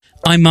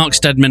I'm Mark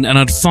Steadman, and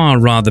I'd far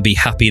rather be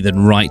happy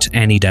than right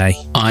any day.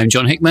 I'm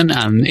John Hickman,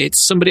 and it's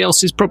somebody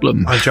else's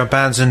problem. I'm John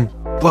Barnes, and,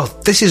 well,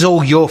 this is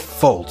all your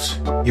fault.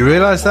 You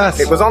realise that?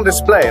 It was on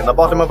display in the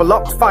bottom of a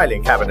locked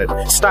filing cabinet,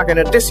 stuck in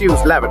a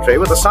disused lavatory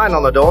with a sign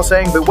on the door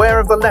saying,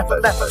 "Beware of the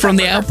leopard." From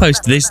The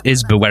Outpost, this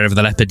is Beware of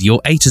the Leopard, your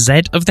A to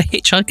Z of the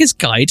Hitchhiker's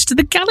Guide to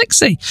the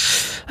Galaxy.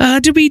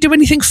 Did we do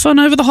anything fun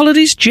over the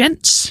holidays,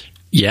 gents?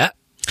 Yeah.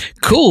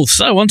 Cool,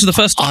 so on to the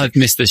first... I've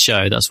missed the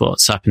show. That's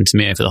what's happened to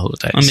me over the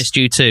holidays. I missed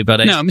you too,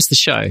 buddy. No, I missed the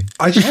show.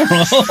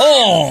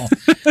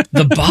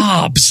 The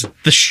barbs.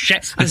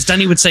 As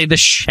Danny would say, the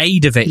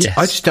shade of it.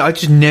 Yes. I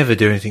just never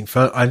do anything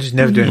fun. I just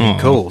never do anything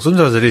cool.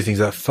 Sometimes I do things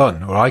that are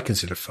fun, or I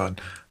consider fun.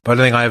 But I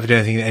don't think I ever do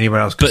anything that anyone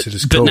else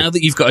considers cool. But now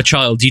that you've got a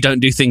child, you don't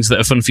do things that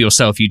are fun for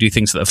yourself. You do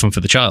things that are fun for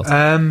the child.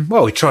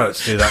 Well, we try not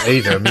to do that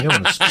either. I mean, you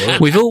don't want to spoil it.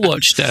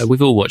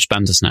 We've all watched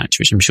Bandersnatch,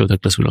 which I'm sure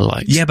Douglas would have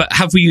liked. Yeah, but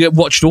have we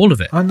watched all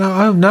of it? Oh,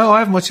 no, I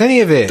haven't watched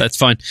any of it. That's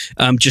fine.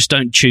 Just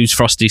don't choose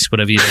Frosties,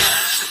 whatever you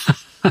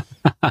do.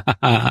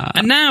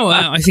 And now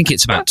I think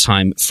it's about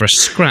time for a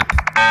scrap.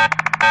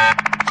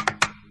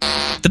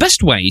 The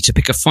best way to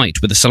pick a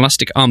fight with the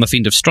Scholastic Armour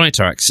Fiend of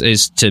Strytarax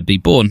is to be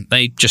born.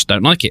 They just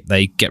don't like it.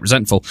 They get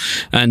resentful.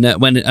 And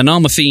when an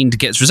Armour Fiend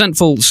gets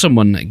resentful,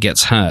 someone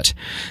gets hurt.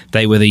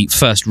 They were the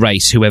first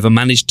race who ever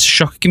managed to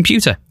shock a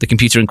computer. The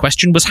computer in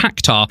question was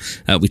Haktar.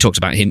 We talked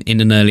about him in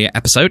an earlier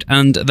episode,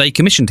 and they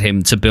commissioned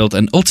him to build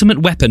an ultimate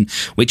weapon,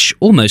 which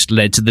almost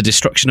led to the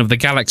destruction of the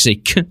galaxy.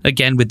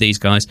 Again with these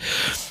guys.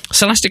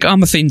 Scholastic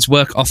Armour Fiends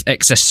work off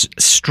excess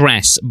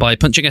stress by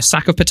punching a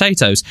sack of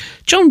potatoes.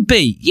 John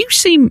B., you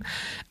seem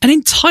an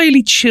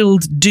entirely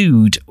chilled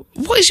dude.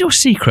 What is your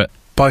secret?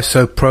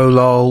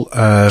 Bisoprolol,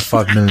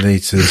 5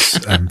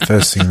 millilitres,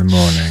 first thing in the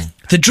morning.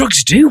 The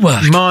drugs do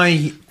work.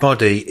 My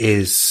body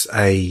is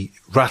a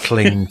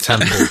rattling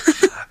temple.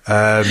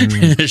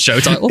 Show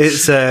title.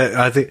 It's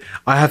I think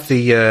I have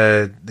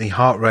the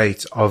heart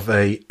rate of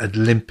a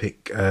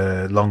Olympic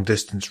long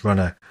distance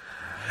runner.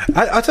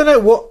 I don't know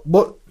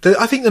what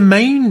I think the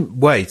main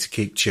way to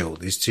keep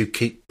chilled is to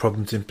keep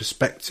problems in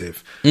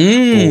perspective.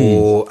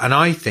 And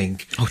I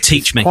think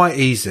teach me. Quite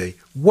easy.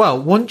 Well,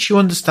 once you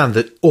understand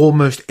that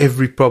almost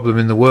every problem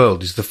in the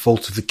world is the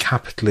fault of the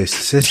capitalist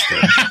system,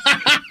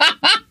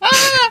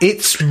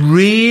 it's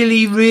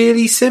really,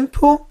 really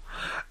simple.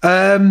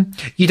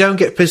 You don't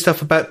get pissed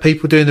off about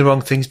people doing the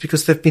wrong things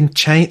because they've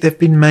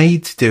been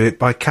made to do it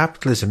by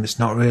capitalism. It's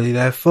not really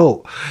their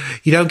fault.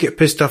 You don't get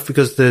pissed off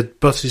because the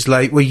bus is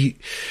late.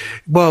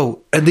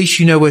 Well, at least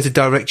you know where to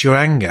direct your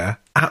anger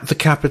at the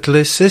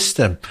capitalist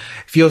system.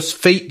 If your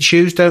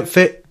shoes don't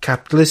fit,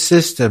 capitalist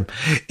system.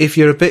 If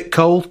you're a bit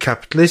cold,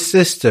 capitalist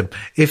system.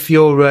 If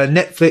your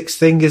Netflix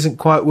thing isn't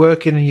quite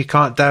working and you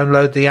can't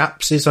download the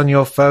apps on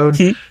your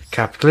phone,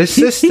 capitalist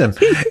system.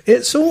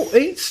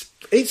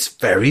 It's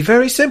very,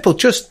 very simple.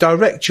 Just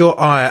direct your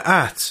ire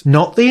at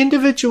not the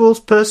individuals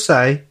per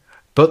se,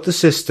 but the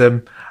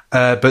system.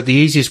 But the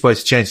easiest way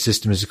to change the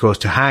system is, of course,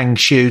 to hang,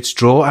 shoot,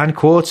 draw, and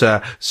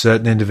quarter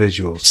certain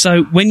individuals.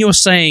 So when you're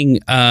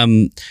saying,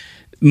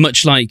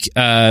 much like,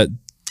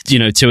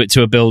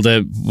 to a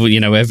builder,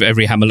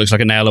 every hammer looks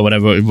like a nail or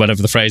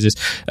whatever the phrase is,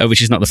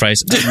 which is not the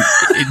phrase.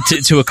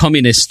 To a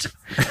communist,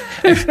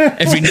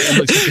 every nail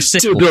looks like a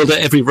sickle. To a builder,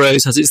 every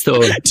rose has its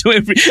thorn.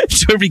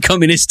 to every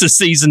communist, a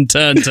season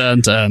turn.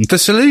 The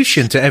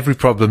solution to every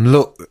problem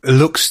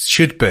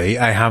should be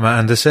a hammer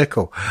and a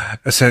sickle,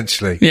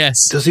 essentially.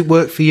 Yes. Does it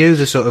work for you?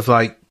 The sort of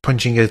like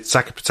punching a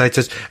sack of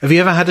potatoes. Have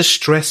you ever had a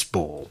stress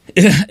ball?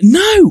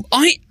 No,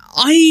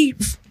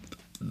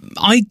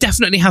 I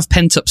definitely have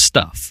pent up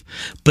stuff,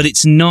 but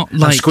it's not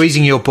like... And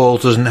squeezing your ball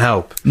doesn't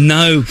help.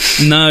 No,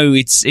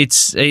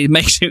 it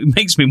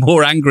makes me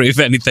more angry, if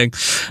anything.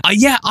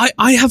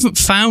 I haven't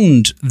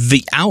found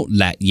the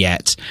outlet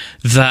yet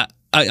that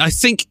I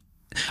think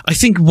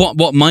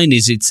what mine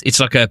is, it's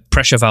like a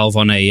pressure valve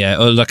on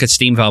or like a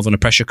steam valve on a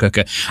pressure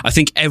cooker. I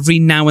think every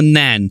now and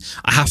then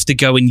I have to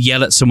go and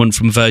yell at someone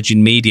from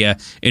Virgin Media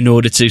in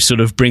order to sort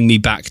of bring me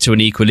back to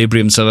an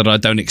equilibrium so that I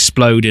don't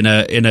explode in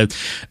an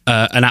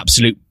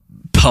absolute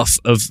puff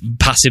of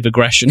passive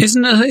aggression.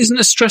 Isn't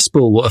a stress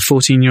ball what a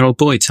 14-year-old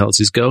boy tells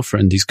his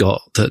girlfriend he's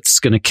got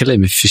that's going to kill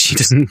him if she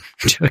doesn't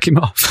jerk him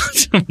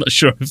off? I'm not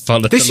sure I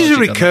followed. This is a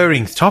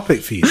recurring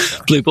topic for you.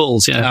 Blue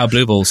balls, yeah.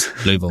 Blue balls.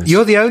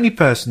 You're the only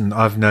person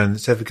I've known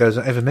that's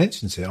ever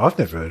mentions it. I've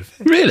never heard of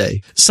it.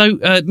 Really? So,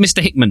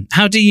 Mr. Hickman,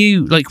 how do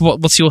you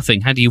what's your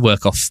thing? How do you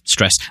work off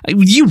stress?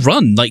 You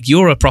run like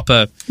you're a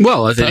proper.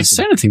 Well, I don't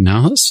say anything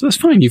now. That's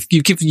fine.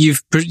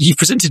 You've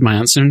presented my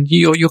answer, and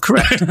you're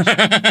correct.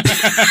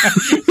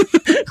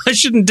 I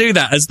shouldn't do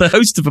that as the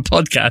host of a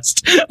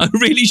podcast. I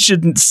really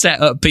shouldn't set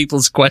up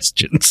people's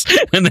questions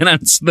and then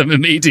answer them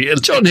immediately.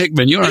 John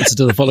Hickman, your answer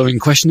to the following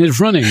question is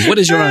running. What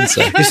is your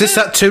answer? Is this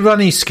that Two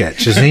Ronnie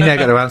sketch? Has he now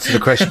got to answer the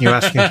question you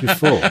asked him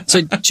before?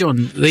 So,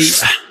 John, the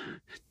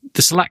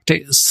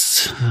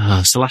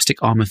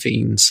Scholastic Armour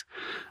Fiends,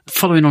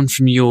 following on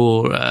from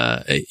your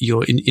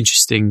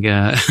interesting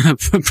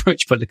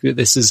approach by looking at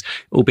this as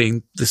all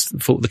being the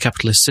fault of the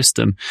capitalist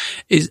system,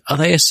 are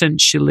they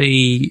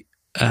essentially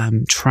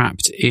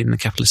trapped in the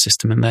capitalist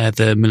system, and they're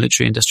the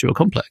military-industrial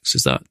complex.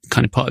 Is that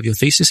kind of part of your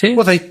thesis here?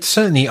 Well, they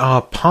certainly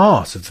are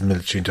part of the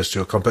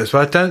military-industrial complex,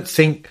 but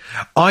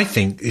I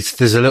think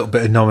there's a little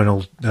bit of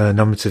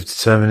nominative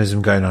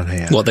determinism going on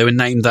here. What, they were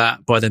named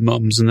that by their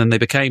mums and then they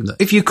became that?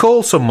 If you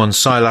call someone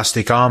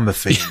Silastic Armour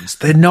Fiends,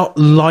 they're not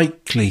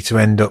likely to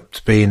end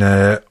up being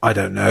a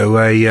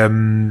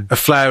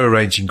flower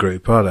arranging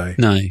group, are they?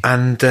 No.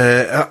 And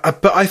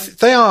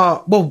they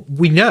are. Well,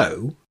 we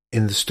know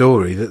in the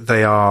story that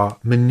they are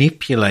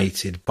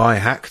manipulated by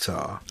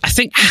Haktar. I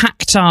think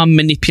Haktar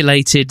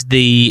manipulated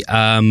the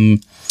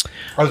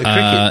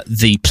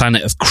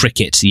planet of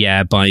Cricket,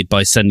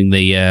 by sending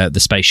the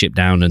spaceship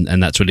down,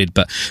 and that's what he did.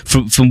 But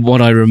from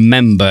what I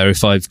remember,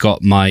 if I've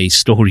got my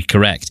story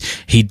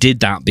correct, he did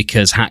that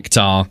because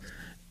Haktar.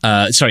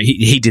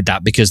 He did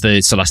that because the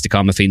Silastic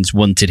Armour Fiends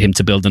wanted him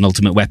to build an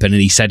ultimate weapon,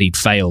 and he said he'd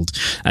failed,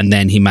 and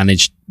then he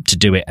managed to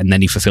do it, and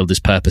then he fulfilled his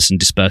purpose and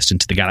dispersed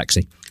into the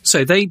galaxy.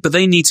 So they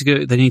need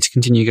to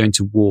continue going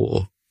to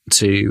war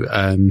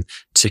to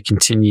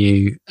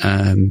continue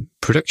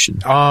production.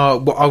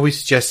 Well, are we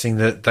suggesting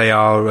that they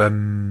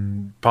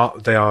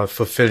are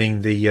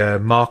fulfilling the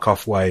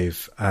Markov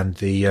wave and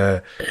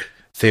the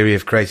theory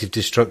of creative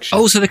destruction?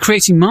 Oh, so they're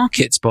creating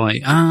markets by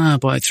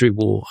through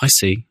war. I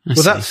see.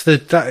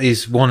 That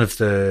is one of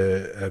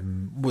the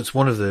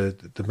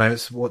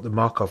moments what the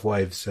Markov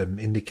waves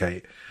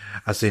indicate,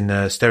 as in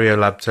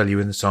Stereolab tell you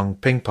in the song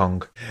Ping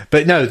Pong.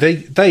 But no,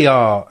 they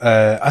are.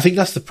 I think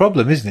that's the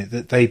problem, isn't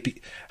it? That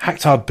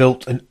Haktar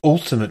built an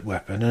ultimate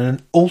weapon, and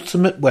an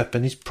ultimate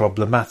weapon is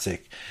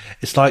problematic.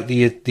 It's like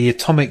the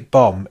atomic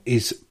bomb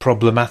is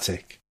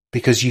problematic,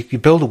 because you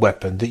build a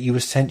weapon that you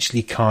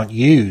essentially can't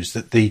use,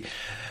 that the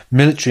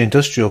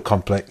military-industrial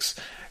complex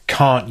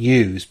can't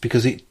use,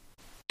 because it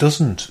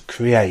doesn't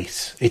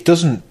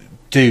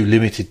do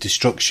limited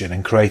destruction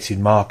and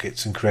creating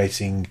markets and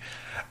creating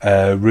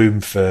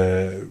room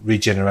for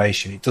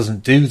regeneration. It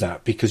doesn't do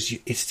that because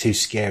it's too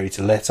scary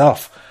to let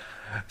off.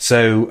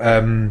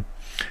 So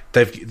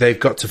they've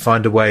got to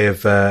find a way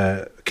of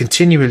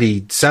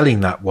continually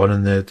selling that one,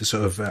 and the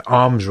sort of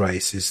arms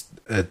race is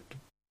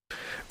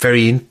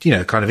very,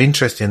 kind of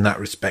interesting in that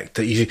respect,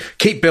 that you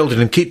keep building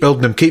them,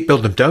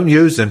 don't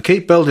use them,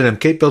 keep building them,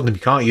 you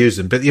can't use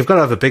them, but you've got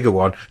to have a bigger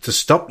one to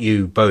stop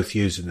you both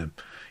using them.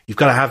 You've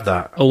got to have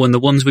that. Oh, and the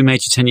ones we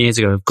made you 10 years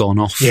ago have gone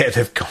off. Yeah,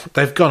 they've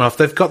gone off.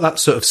 They've got that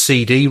sort of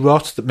CD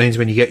rot that means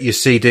when you get your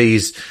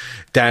CDs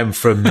down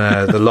from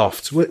the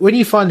loft, when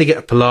you finally get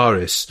a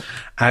Polaris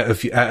out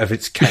of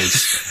its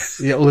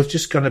case, it'll have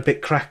just gone a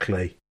bit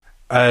crackly,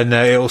 and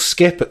it'll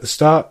skip at the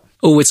start.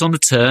 Oh, it's on the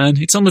turn.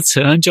 It's on the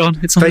turn, John.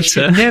 It's on the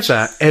turn. They should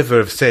never, ever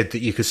have said that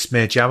you could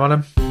smear jam on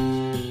them.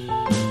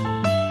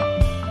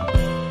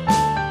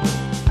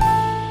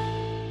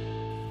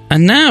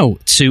 And now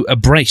to a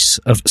brace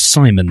of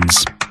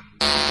Simons.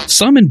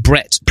 Simon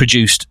Brett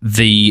produced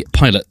the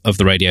pilot of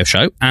the radio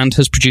show and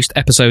has produced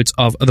episodes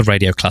of other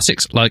radio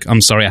classics like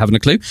I'm Sorry I Haven't a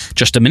Clue,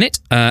 Just a Minute,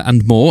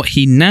 and more.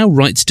 He now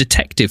writes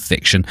detective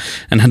fiction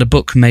and had a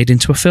book made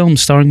into a film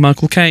starring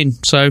Michael Caine.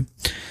 So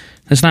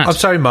there's that. I'm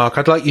sorry, Mark.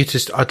 I'd like you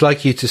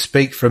to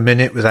speak for a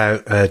minute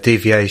without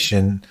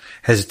deviation,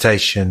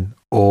 hesitation,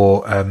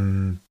 or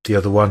the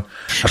other one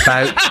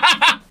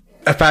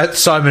about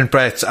Simon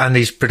Brett and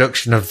his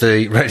production of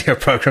the radio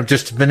program.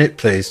 Just a minute,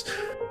 please.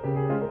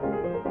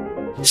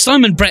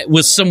 Simon Brett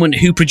was someone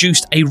who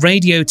produced a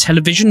radio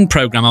television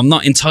program. I'm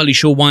not entirely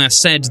sure why I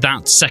said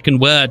that second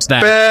word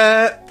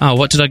there. Oh,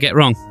 what did I get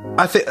wrong?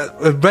 I think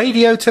a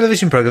radio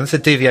television program, that's a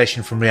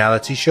deviation from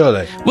reality,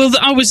 surely. Well,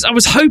 I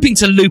was hoping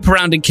to loop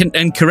around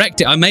and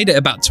correct it. I made it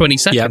about 20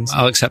 seconds.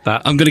 Yeah, I'll accept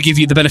that. I'm going to give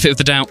you the benefit of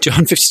the doubt.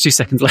 John, 52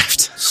 seconds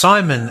left.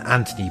 Simon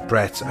Anthony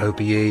Brett,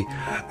 OBE,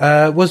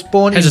 was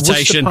born in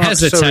Worcester Park,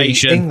 Surrey,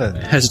 England.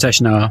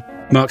 Hesitation hour.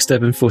 Mark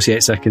Stebbin,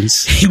 48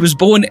 seconds. He was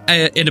born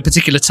in a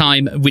particular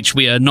time which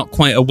we are not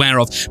quite aware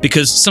of,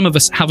 because some of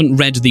us haven't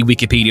read the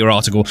Wikipedia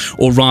article,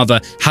 or rather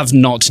have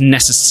not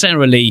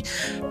necessarily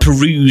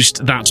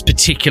perused that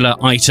particular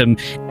item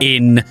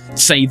in,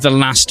 say, the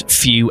last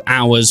few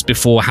hours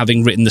before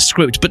having written the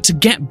script. But to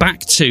get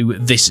back to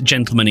this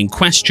gentleman in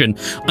question,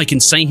 I can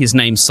say his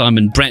name,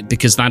 Simon Brett,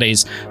 because that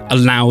is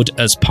allowed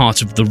as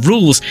part of the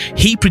rules.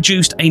 He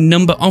produced a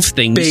number of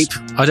things. Beep.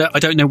 I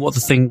don't know what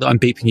the thing that I'm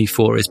beeping you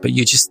for is, but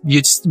you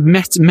just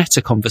meta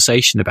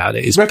conversation about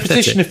it is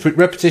repetition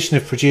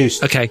of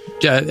produced. Okay,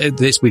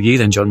 it's with you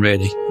then, John,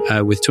 really,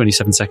 with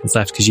 27 seconds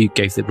left, because you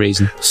gave the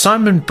reason.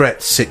 Simon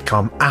Brett's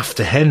sitcom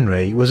After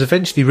Henry was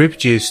eventually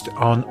reproduced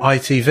on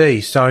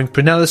ITV, starring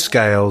Prunella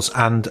Scales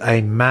and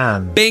a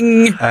man.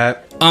 Bing!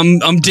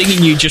 I'm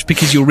dinging you just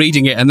because you're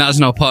reading it, and that's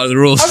not part of the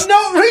rules. I'm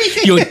not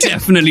reading You're it!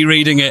 definitely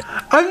reading it.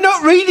 I'm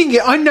not reading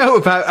it. I know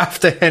about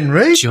After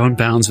Henry. John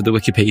Bounds with the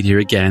Wikipedia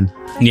again.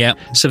 Yeah.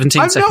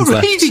 17 seconds left. I'm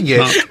not reading it.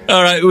 Mark.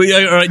 All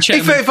right,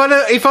 check.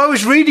 If I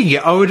was reading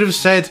it, I would have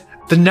said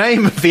the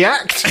name of the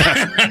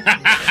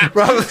actor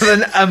rather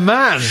than a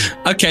man.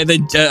 Okay,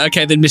 then,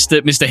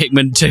 Mr.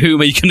 Hickman, to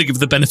whom are you going to give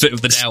the benefit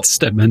of the doubt?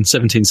 Stedman,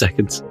 17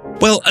 seconds.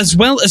 Well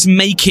as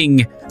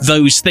making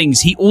those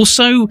things, he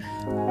also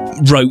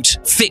wrote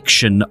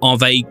fiction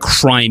of a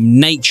crime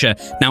nature.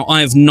 Now,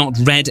 I have not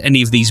read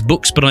any of these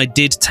books, but I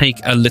did take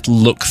a little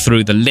look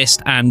through the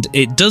list, and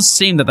it does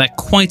seem that they're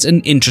quite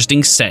an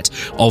interesting set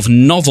of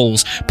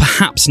novels,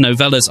 perhaps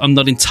novellas. I'm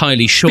not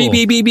entirely sure.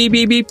 Beep, beep, beep,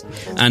 beep, beep.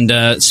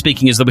 And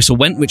speaking as the whistle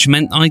went, which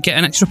meant I get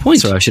an extra point.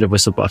 Sorry, I should have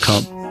whistled, but I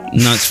can't.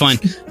 No, it's fine.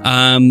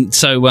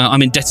 So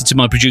I'm indebted to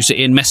my producer,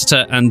 Ian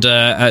Messeter, and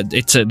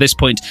it's at this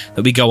point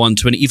that we go on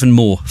to an even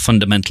more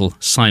fundamental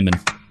Simon.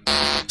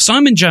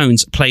 Simon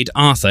Jones played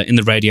Arthur in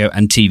the radio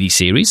and TV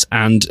series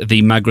and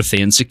the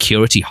Magrathian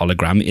security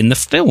hologram in the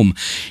film.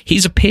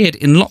 He's appeared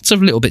in lots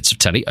of little bits of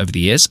telly over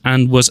the years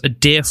and was a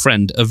dear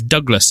friend of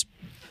Douglas.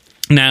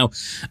 Now,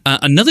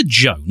 another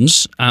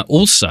Jones,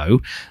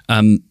 also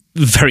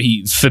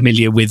very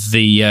familiar with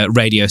the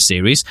radio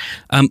series,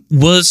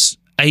 was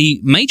a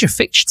major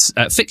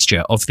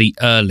fixture of the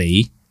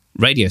early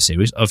radio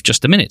series of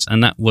Just a Minute,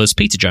 and that was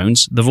Peter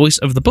Jones, the voice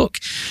of the book.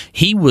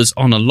 He was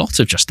on a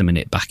lot of Just a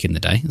Minute back in the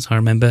day, as I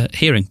remember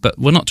hearing, but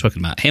we're not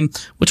talking about him,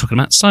 we're talking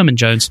about Simon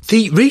Jones.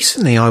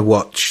 Recently I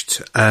watched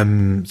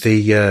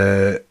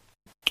the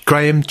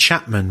Graham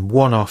Chapman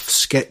one-off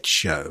sketch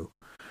show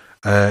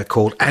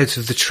called Out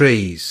of the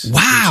Trees.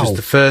 Wow! Which was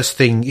the first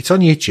thing, it's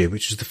on YouTube,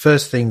 which was the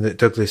first thing that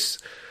Douglas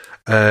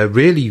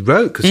really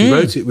wrote, because he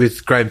wrote it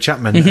with Graham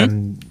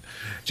Chapman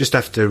just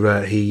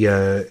after he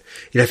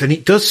left. And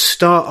it does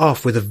start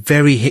off with a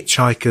very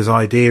Hitchhiker's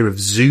idea of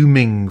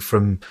zooming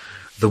from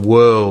the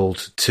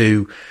world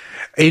to...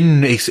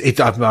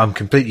 I'm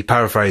completely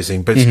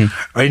paraphrasing, but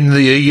in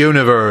the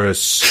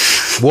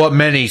universe, what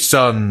many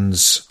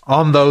suns,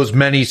 on those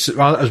many,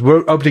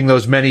 we're orbiting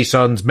those many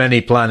suns,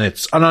 many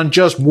planets, and on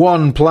just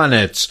one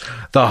planet,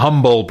 the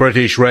humble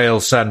British rail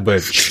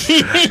sandwich.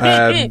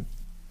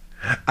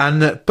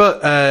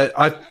 But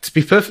to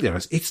be perfectly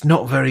honest, it's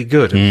not very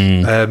good.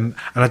 And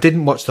I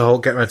didn't get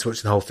around to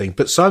watching the whole thing.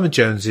 But Simon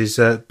Jones is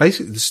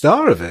basically the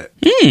star of it.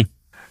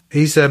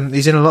 He's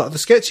in a lot of the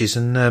sketches,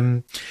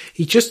 and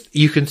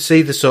you can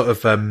see the sort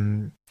of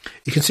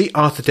you can see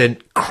Arthur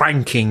Dent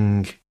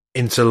cranking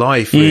into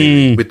life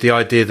really, with the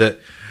idea that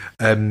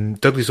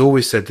Douglas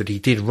always said that he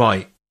did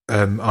write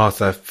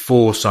Arthur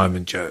for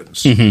Simon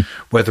Jones,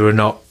 whether or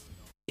not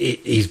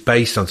he's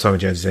based on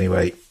Simon Jones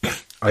anyway.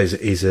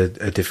 Is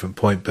a different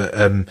point, but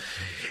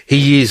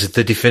he is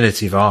the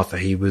definitive Arthur.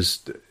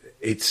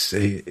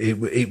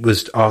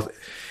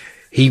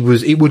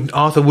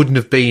 Arthur wouldn't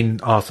have been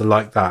Arthur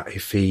like that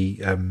if he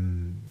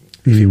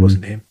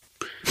wasn't him.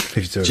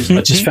 I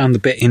just found the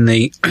bit in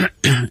the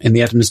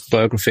Adams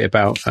biography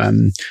about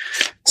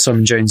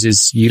Simon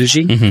Jones's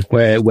eulogy,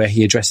 where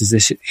he addresses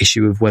this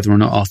issue of whether or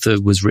not Arthur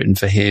was written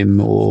for him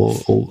or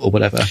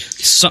whatever.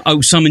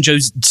 Simon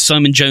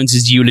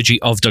Jones's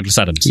eulogy of Douglas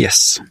Adams.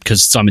 Yes,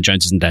 because Simon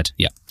Jones isn't dead.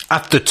 Yeah,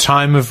 at the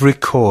time of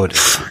recording.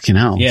 Fucking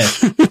hell. Yeah.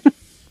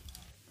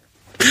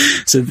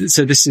 So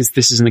this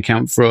is an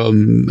account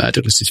from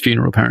Douglas's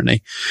funeral.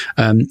 Apparently,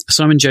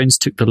 Simon Jones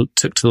took to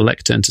the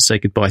lectern to say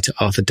goodbye to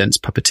Arthur Dent's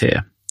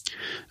puppeteer.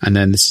 And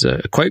then this is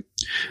a quote.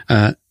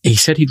 He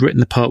said he'd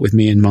written the part with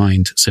me in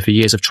mind, so for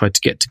years I've tried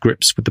to get to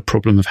grips with the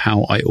problem of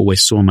how I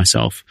always saw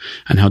myself,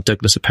 and how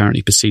Douglas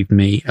apparently perceived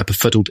me, a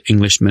befuddled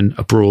Englishman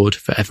abroad,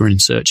 forever in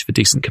search of a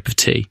decent cup of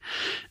tea.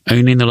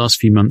 Only in the last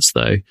few months,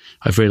 though,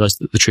 I've realised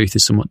that the truth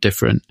is somewhat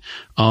different.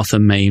 Arthur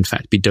may in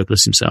fact be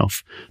Douglas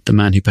himself, the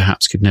man who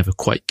perhaps could never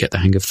quite get the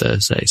hang of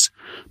Thursdays.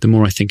 The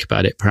more I think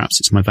about it, perhaps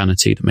it's my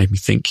vanity that made me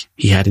think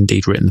he had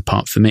indeed written the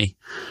part for me.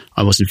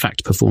 I was in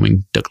fact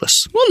performing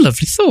Douglas. What a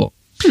lovely thought.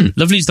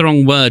 Lovely is the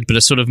wrong word, but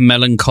a sort of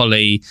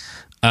melancholy,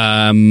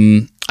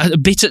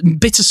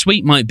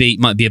 bittersweet might be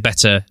a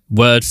better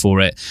word for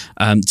it.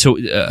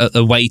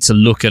 A way to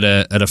look at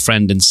a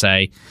friend and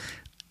say,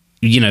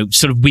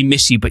 sort of, we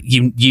miss you, but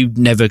you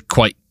never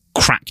quite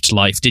cracked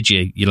life, did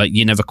you?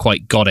 You never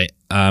quite got it.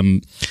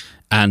 And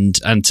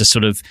to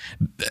sort of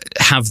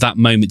have that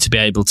moment to be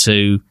able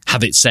to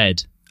have it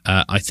said,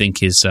 I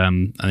think is a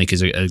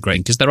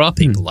great, because there are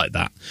people like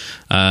that.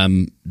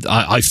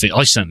 I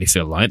certainly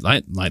feel like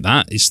that,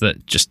 is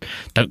that just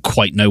don't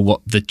quite know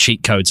what the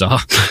cheat codes are,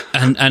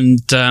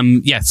 and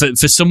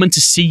for someone to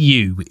see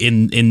you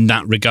in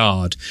that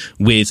regard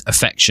with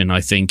affection, I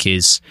think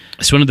it's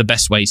one of the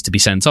best ways to be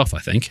sent off. I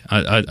think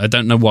I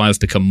don't know why I've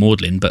become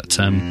maudlin, but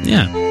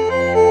yeah.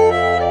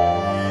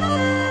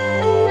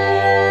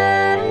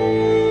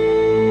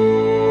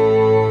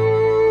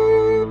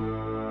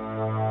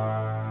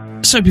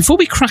 So before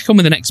we crack on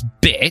with the next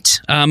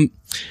bit,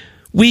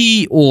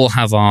 we all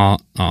have our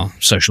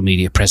social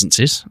media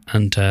presences,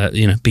 and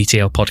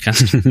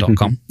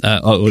btlpodcast.com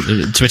or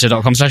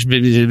twitter.com/.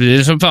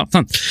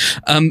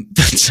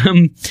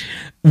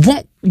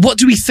 What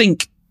do we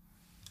think?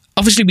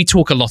 Obviously, we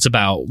talk a lot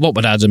about what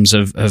would Adams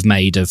have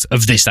made of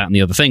this, that, and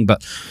the other thing,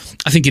 but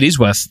I think it is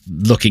worth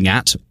looking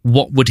at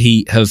what would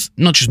he have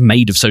not just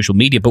made of social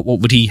media, but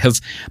what would he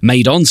have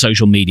made on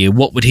social media?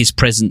 What would his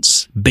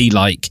presence be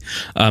like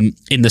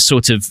in the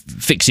sort of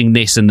fixing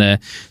this and the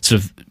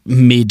sort of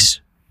mid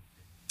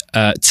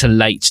to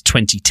late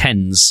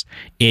 2010s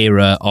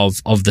era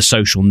of the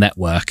social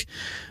network?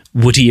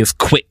 Would he have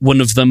quit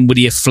one of them? Would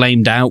he have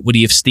flamed out? Would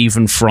he have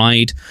Stephen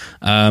Fried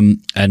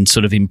and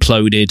sort of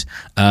imploded?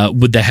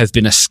 Would there have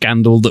been a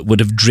scandal that would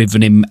have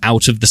driven him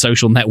out of the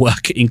social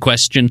network in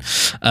question?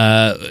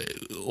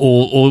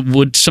 Or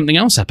would something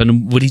else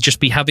happen? Would he just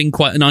be having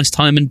quite a nice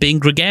time and being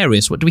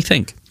gregarious? What do we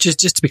think? Just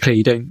to be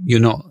clear, you're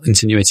not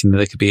insinuating that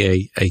there could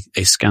be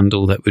a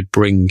scandal that would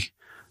bring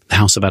the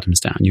House of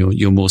Adams down.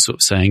 You're more sort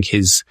of saying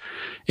his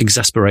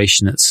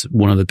exasperation at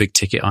one of the big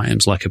ticket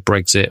items, like a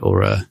Brexit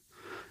or a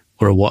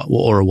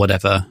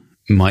whatever,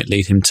 might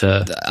lead him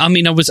to. I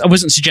mean, I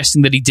wasn't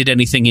suggesting that he did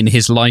anything in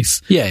his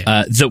life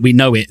that we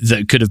know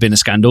that could have been a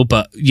scandal,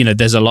 but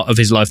there's a lot of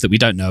his life that we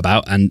don't know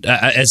about, and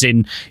as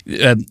in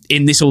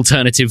this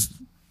alternative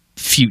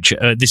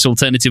future, this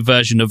alternative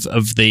version of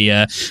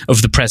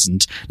the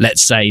present.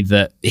 Let's say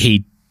that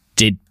he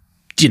did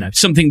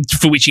something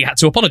for which he had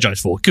to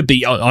apologise for. Could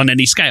be on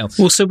any scale.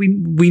 Well, so we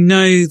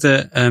know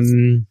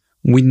that.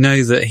 We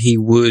know that he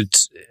would,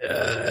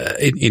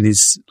 in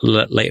his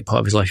later part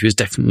of his life, he was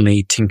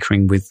definitely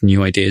tinkering with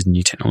new ideas and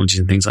new technologies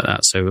and things like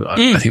that. So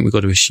I think we've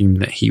got to assume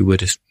that he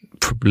would have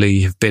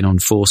probably have been on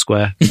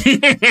Foursquare.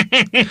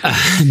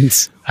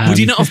 And, would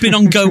he not have been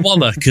on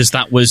GoWalla? Because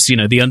that was,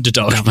 the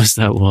underdog.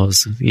 That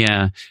was,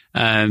 yeah.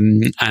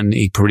 And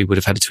he probably would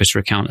have had a Twitter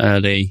account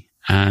early.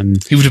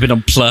 He would have been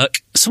on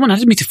Plurk. Someone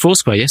added me to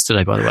Foursquare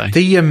yesterday, by the way.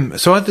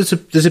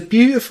 There's a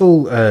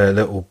beautiful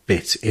little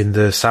bit in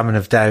the Salmon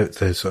of Doubt,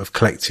 the sort of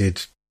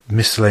collected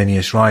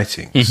miscellaneous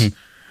writings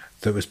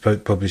that was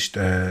published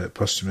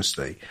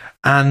posthumously,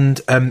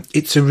 and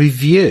it's a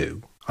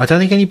review. I don't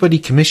think anybody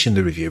commissioned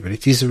the review, but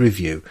it is a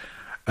review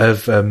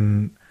of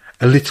a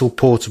little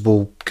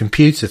portable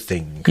computer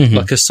thing,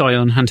 like a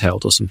Scion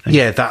handheld or something.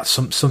 Yeah, that's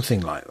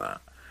something like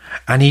that.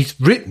 And he's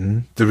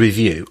written the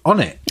review on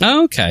it.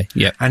 Oh, okay.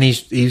 Yeah. And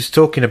he's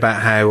talking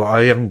about how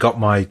I haven't got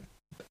my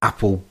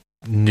Apple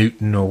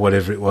Newton or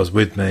whatever it was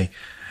with me,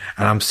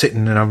 and I'm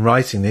sitting and I'm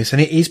writing this,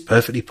 and it is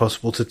perfectly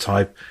possible to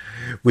type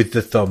with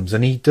the thumbs.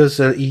 And he does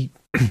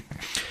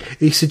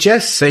he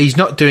suggests that he's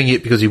not doing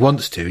it because he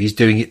wants to. He's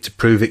doing it to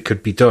prove it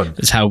could be done.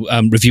 That's how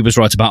reviewers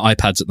write about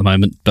iPads at the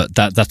moment. But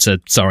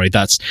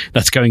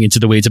that's going into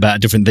the weeds about a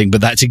different thing.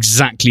 But that's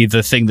exactly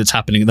the thing that's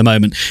happening at the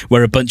moment,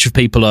 where a bunch of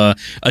people are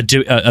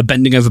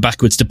bending over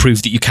backwards to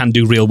prove that you can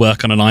do real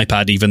work on an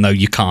iPad, even though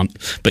you can't.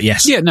 But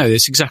yes, yeah, no,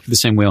 it's exactly the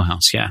same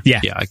wheelhouse. Yeah.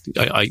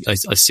 I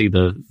see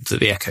the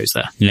echoes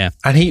there. Yeah,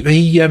 and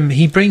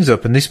he brings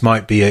up, and this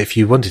might be if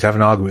you wanted to have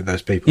an argument with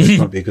those people, this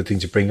might be a good thing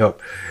to bring up.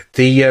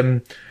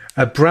 The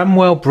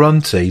Bramwell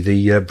Bronte,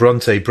 the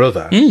Bronte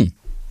brother,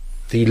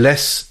 the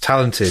less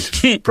talented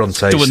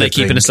Bronte, the one they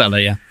keep in a cellar.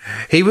 Yeah,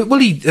 they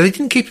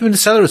didn't keep him in the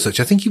cellar as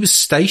such. I think he was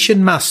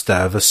station master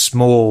of a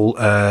small,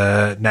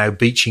 now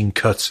beaching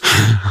cut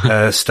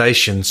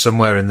station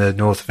somewhere in the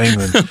north of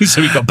England.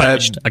 So he got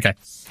banished. Okay,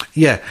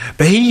 yeah,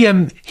 but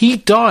he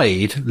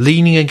died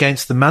leaning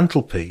against the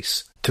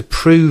mantelpiece to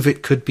prove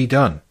it could be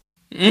done.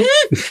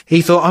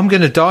 He thought, I'm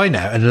going to die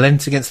now, and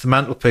leant against the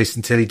mantelpiece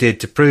until he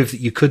did, to prove that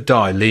you could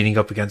die leaning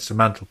up against the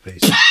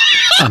mantelpiece.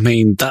 I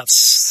mean, that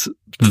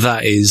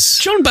is...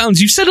 John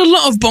Bounds, you've said a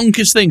lot of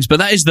bonkers things, but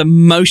that is the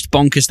most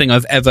bonkers thing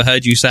I've ever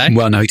heard you say.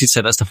 Well, no, he did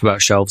say that stuff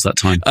about shelves that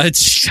time.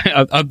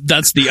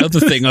 That's the other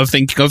thing I'm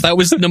thinking of. That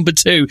was number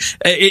 2.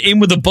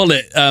 In with a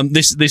bullet.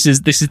 This is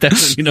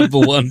definitely number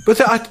 1.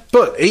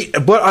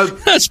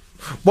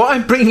 What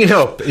I'm bringing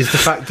up is the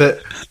fact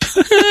that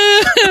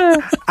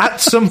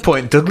at some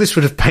point Douglas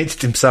would have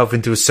painted himself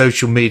into a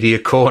social media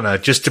corner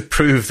just to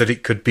prove that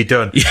it could be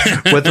done.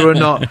 Yeah. Whether or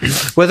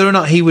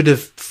not he would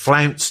have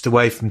flounced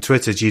away from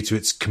Twitter due to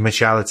its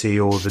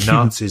commerciality or the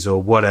Nazis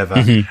or whatever,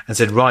 and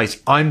said, right,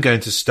 I'm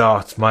going to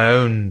start my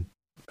own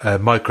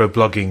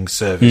micro-blogging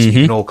service. You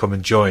can all come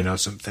and join or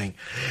something.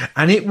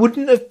 And it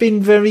wouldn't have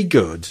been very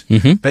good,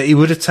 but he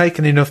would have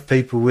taken enough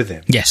people with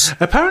him. Yes.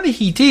 Apparently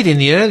he did in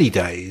the early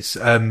days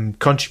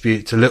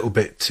contribute a little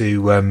bit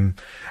to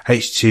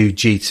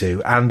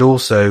H2G2 and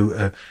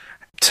also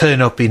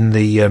turn up in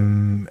the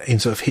in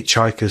sort of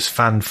Hitchhikers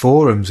fan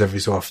forums every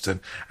so often,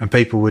 and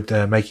people would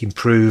make him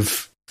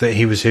prove that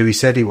he was who he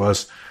said he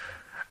was.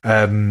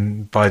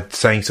 By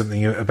saying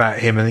something about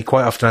him, and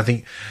quite often I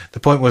think the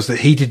point was that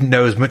he didn't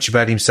know as much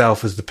about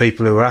himself as the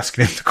people who were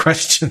asking him the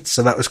questions,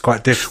 so that was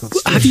quite difficult.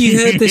 Have you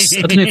heard this?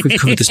 I don't know if we've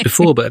covered this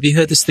before, but have you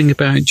heard this thing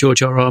about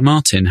George R.R.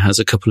 Martin has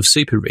a couple of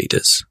super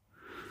readers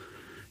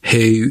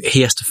who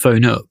he has to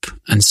phone up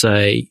and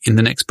say, in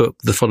the next book,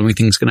 the following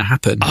thing's going to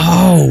happen.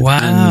 Oh, wow.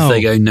 And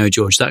they go, no,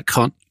 George, that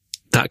can't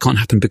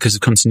happen because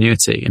of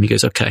continuity. And he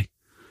goes, okay.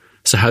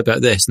 So how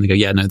about this? And they go,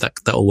 yeah, no,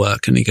 that'll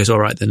work. And he goes, all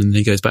right then. And then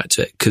he goes back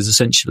to it, because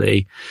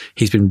essentially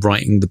he's been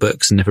writing the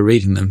books and never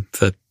reading them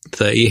for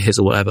 30 years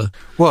or whatever.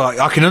 Well,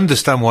 I can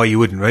understand why you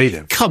wouldn't read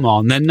them. Come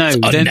on, then no.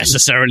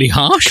 Unnecessarily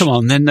harsh. Come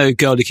on, then no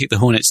Girl Who Kicked the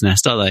Hornet's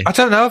Nest, are they? I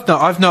don't know.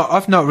 I've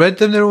not read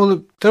them. They're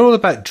all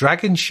about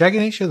dragons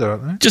shagging each other,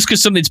 aren't they? Just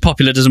because something's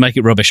popular doesn't make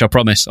it rubbish. I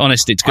promise.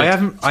 Honest, it's good.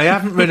 I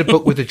haven't read a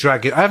book with a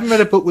dragon. I haven't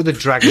read a book with a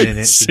dragon in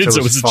it since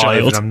I was 5,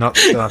 child. and I'm not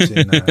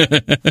starting now.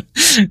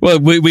 Well,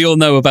 we all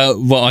know about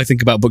what I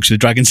think about books with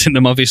dragons in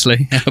them,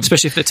 obviously.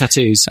 Especially if they're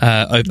tattoos.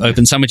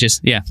 Open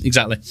sandwiches. Yeah,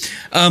 exactly.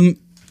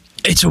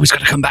 It's always got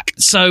to come back.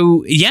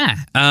 So, yeah.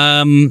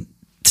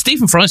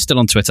 Stephen Fry's still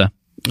on Twitter.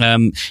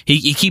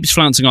 He keeps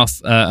flouncing off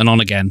and on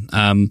again.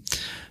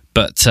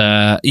 But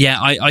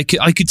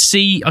I could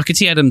see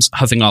Adams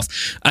huffing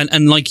off.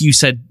 And like you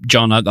said,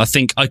 John, I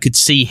think I could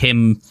see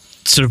him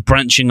sort of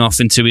branching off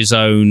into his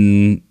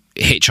own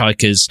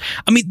hitchhikers.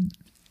 I mean,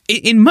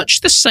 in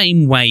much the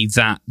same way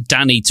that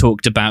Danny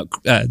talked about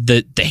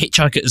the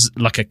hitchhiker as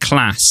like a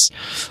class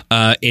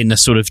in a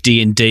sort of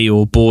D&D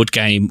or board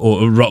game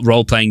or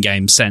role-playing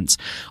game sense,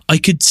 I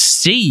could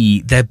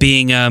see there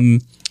being a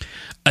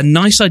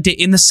nice idea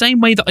in the same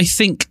way that I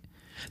think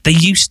they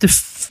used to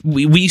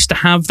we used to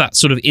have that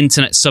sort of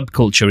internet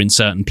subculture in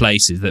certain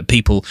places, that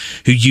people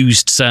who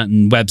used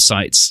certain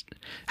websites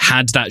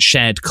had that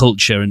shared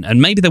culture,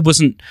 and maybe there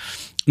wasn't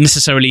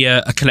necessarily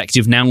a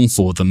collective noun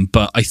for them,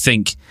 but I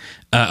think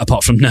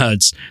apart from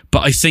nerds, but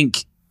I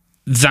think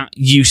that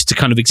used to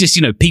kind of exist.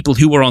 You know, people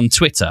who were on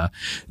Twitter,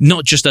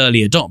 not just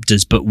early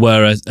adopters, but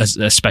were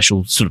a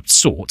special sort of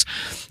sort.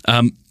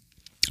 And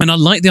I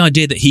like the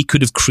idea that he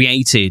could have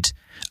created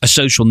a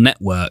social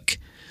network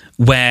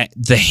where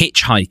the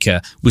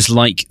hitchhiker was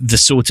like the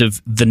sort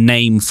of the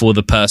name for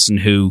the person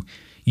who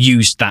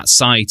used that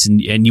site,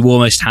 and you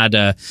almost had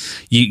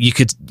you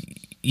could,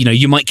 you know,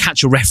 you might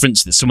catch a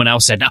reference that someone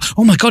else said,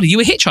 "Oh my God, are you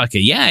a hitchhiker?"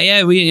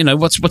 Yeah.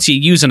 What's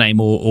your username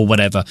or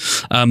whatever.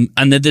 And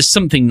then there's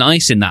something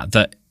nice in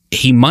that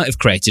he might have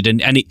created,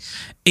 and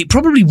it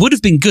probably would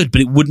have been good,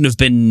 but it wouldn't have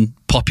been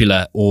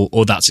popular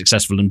or that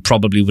successful, and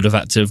probably would have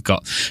had to have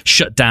got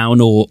shut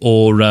down or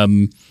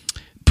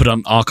put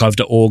on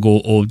archive.org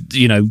or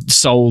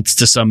sold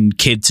to some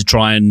kid to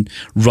try and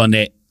run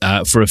it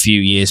for a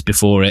few years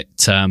before it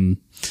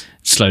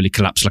slowly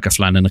collapsed like a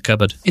flan in a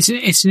cupboard. It's an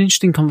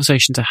interesting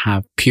conversation to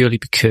have, purely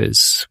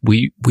because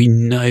we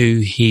know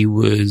he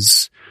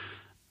was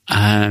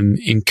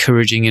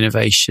encouraging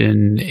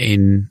innovation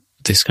in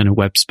this kind of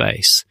web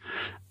space,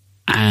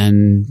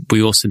 and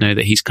we also know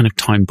that he's kind of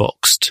time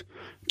boxed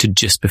to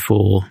just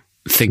before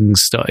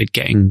things started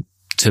getting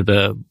to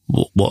the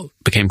what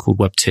became called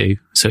Web 2.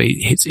 So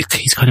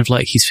he's kind of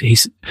like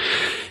he's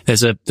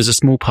there's a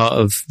small part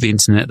of the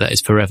internet that is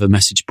forever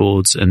message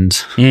boards and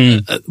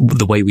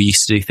the way we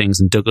used to do things,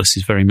 and Douglas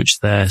is very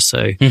much there.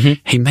 So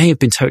he may have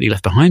been totally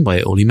left behind by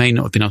it all. He may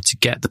not have been able to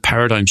get the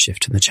paradigm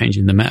shift and the change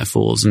in the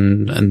metaphors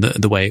and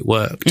the way it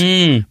worked,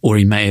 or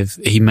he may have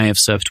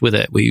surfed with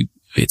it.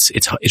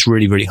 It's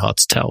really, really hard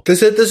to tell.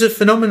 There's a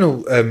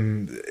phenomenon.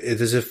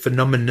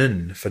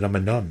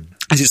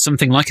 Is it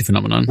something like a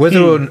phenomenon?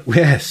 Whether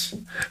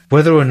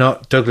or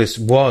not Douglas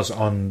was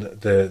on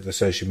the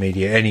social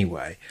media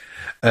anyway,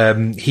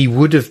 he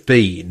would have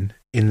been,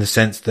 in the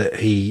sense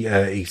that he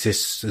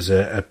exists as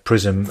a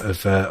prism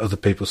of other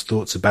people's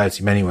thoughts about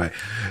him anyway.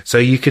 So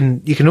you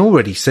can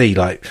already see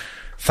like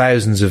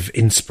thousands of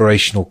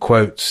inspirational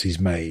quotes he's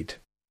made.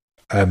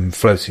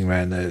 Floating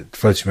around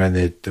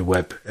the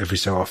web every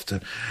so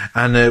often,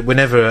 and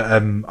whenever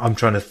I'm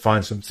trying to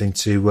find something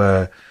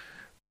to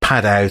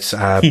pad out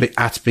at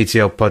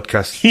BTL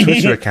Podcast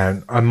Twitter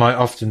account, I might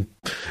often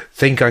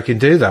think I can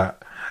do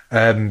that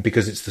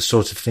because it's the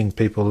sort of thing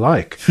people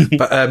like.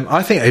 But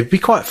I think it'd be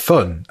quite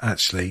fun,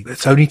 actually.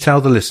 Let's only tell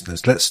the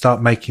listeners. Let's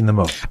start making them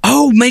up.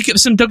 Oh, make up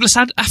some Douglas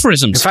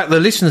aphorisms. In fact, the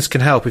listeners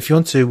can help if you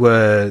want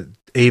to.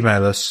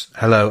 Email us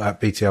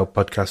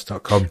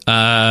hello@btlpodcast.com.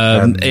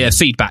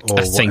 Feedback,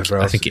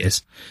 I think it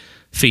is.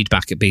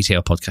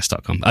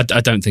 Feedback@btlpodcast.com. I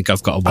don't think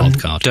I've got a wild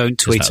card. Don't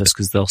tweet us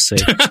because they'll see.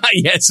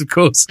 Yes, of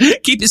course.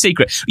 Keep it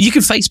secret. You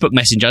can Facebook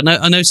message. I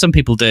know some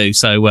people do,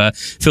 so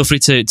feel free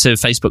to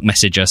Facebook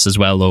message us as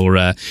well, or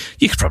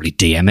you could probably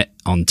DM it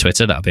on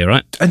Twitter. That'll be all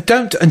right. And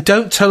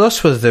don't tell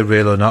us whether they're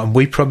real or not, and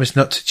we promise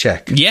not to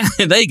check. Yeah,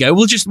 there you go.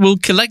 We'll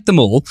collect them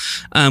all,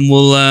 and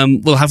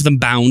we'll have them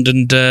bound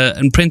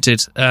and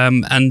printed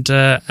and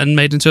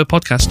made into a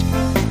podcast.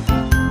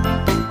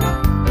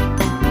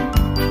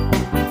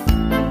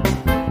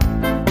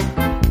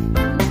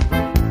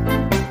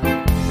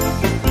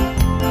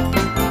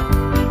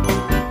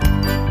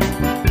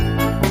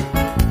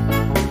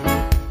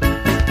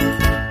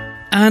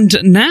 And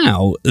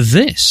now,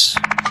 this.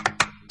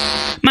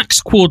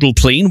 Max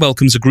Quardlepleen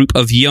welcomes a group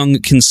of young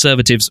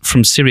conservatives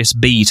from Sirius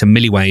B to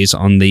Milliways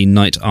on the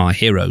night our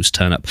heroes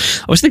turn up.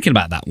 I was thinking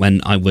about that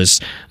when I was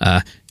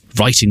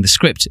writing the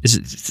script.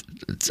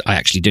 I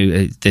actually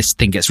do. This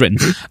thing gets written.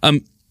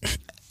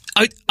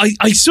 I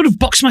sort of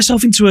boxed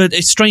myself into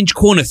a strange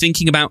corner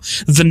thinking about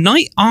the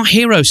night our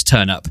heroes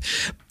turn up.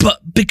 But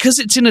because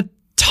it's in a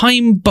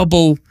time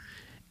bubble,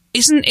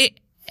 isn't it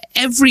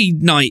every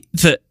night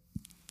that...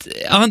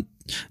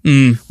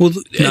 Well,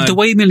 the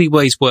way Milky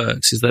Ways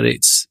works is that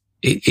it's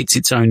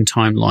its own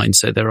timeline.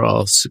 So there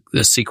are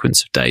a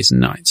sequence of days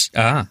and nights,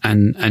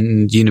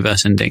 and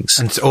universe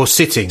endings, or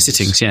sittings.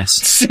 Sittings, yes.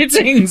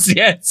 Sittings,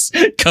 yes.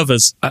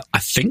 Covers. I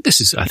think this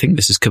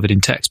is covered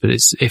in text, but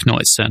if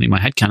not, it's certainly my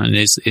headcanon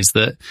is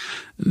that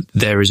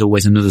there is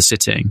always another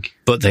sitting,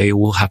 but they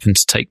all happen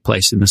to take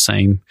place in the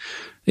same.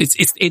 It's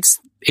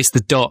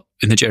the dot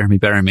in the Jeremy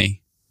Bearimy.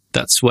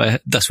 That's where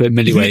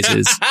Milky Ways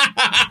is.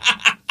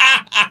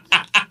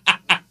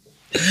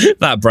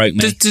 That broke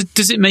me.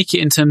 Does it make it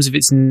in terms of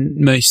its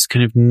most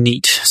kind of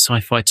neat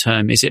sci-fi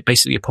term? Is it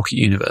basically a pocket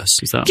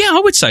universe? Is that? Yeah, I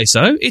would say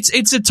so.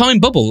 It's a time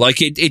bubble.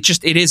 Like it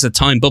is a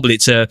time bubble.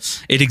 It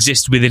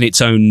exists within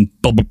its own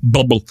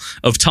bubble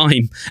of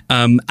time.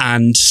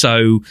 And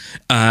so,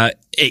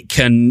 it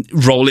can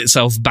roll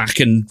itself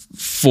back and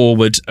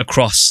forward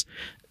across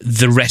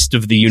the rest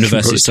of the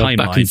universe's timeline,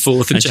 back and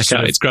forth and check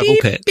out its gravel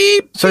pit.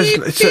 So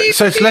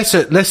it's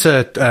less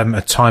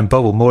a time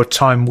bubble, more a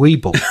time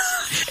weeble.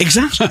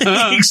 Exactly.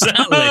 I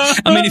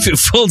mean, if it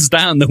falls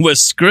down, then we're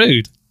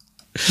screwed.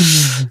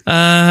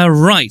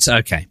 Right.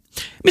 Okay.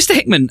 Mr.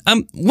 Hickman,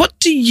 what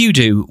do you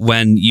do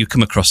when you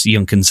come across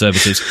young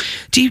conservatives?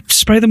 Do you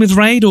spray them with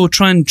Raid or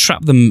try and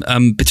trap them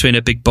between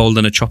a big bowl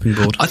and a chopping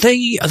board? Are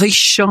they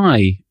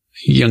shy?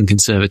 Young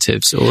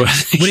conservatives, or well,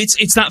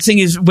 it's that thing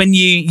is when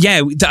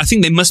I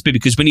think they must be,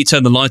 because when you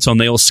turn the light on,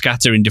 they all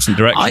scatter in different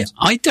directions.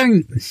 I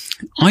don't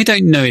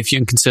know if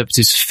young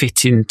conservatives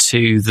fit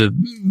into the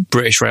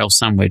British rail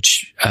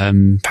sandwich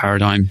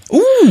paradigm.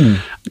 Ooh,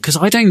 because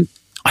I don't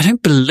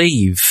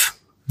believe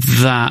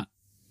that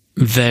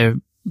they're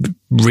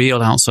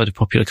real outside of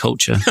popular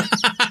culture.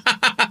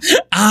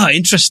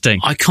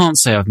 Interesting. I can't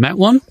say I've met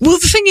one. Well,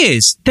 the thing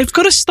is, they've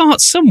got to start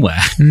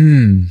somewhere.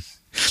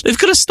 They've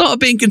got to start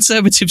being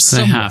conservative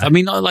somewhere. They have. I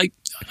mean, I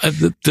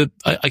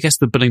guess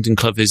the Bullingdon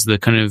Club is the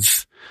kind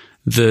of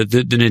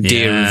the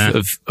nadir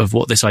of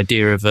what this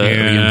idea of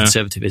a young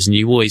conservative is, and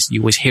you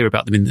always hear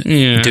about them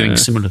doing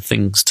similar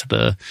things to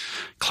the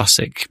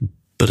classic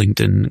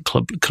Bullingdon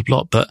Club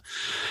lot. But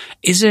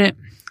is it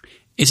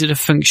a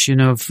function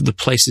of the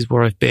places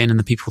where I've been and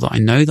the people that I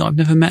know that I've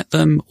never met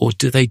them, or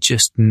do they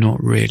just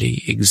not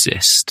really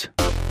exist?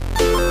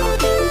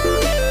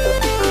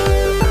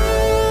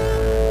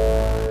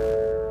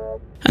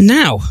 And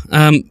now,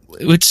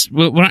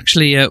 we're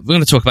actually we're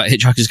going to talk about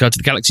Hitchhiker's Guide to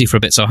the Galaxy for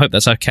a bit, so I hope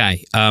that's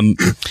okay,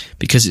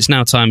 because it's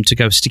now time to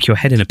go stick your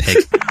head in a pig.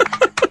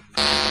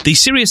 The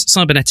Sirius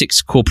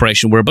Cybernetics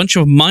Corporation were a bunch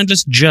of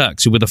mindless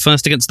jerks who were the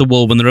first against the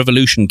wall when the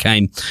revolution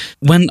came.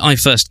 When I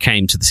first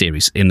came to the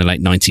series in the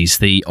late 90s,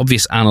 the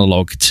obvious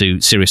analogue to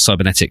Sirius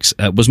Cybernetics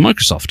was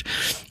Microsoft,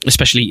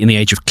 especially in the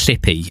age of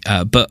Clippy.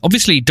 But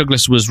obviously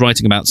Douglas was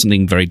writing about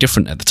something very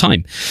different at the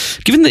time.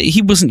 Given that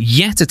he wasn't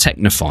yet a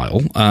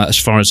technophile, as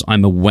far as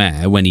I'm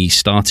aware, when he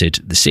started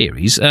the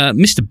series,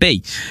 Mr.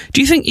 B, do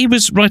you think he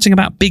was writing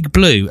about Big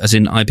Blue, as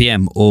in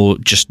IBM, or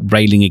just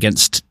railing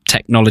against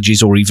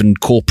technologies or even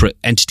corporate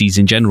entities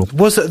in general?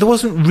 There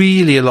wasn't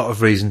really a lot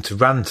of reason to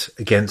rant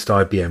against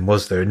IBM,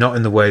 was there? Not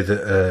in the way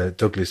that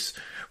Douglas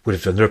would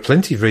have done. There are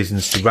plenty of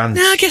reasons to rant.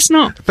 No, I guess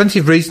not. Plenty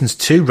of reasons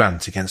to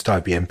rant against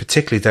IBM,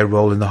 particularly their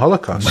role in the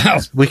Holocaust.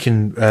 Well, we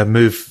can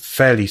move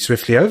fairly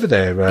swiftly over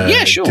their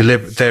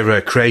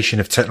their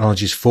creation of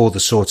technologies for the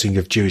sorting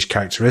of Jewish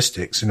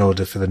characteristics in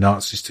order for the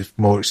Nazis to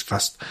more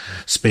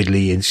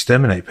speedily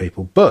exterminate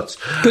people. But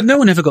no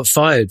one ever got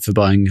fired for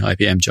buying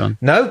IBM, John.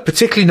 No,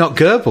 particularly not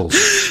Goebbels.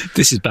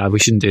 This is bad. We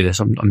shouldn't do this.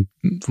 I'm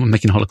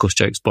making Holocaust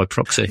jokes by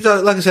proxy.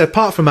 Like I said,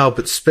 apart from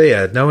Albert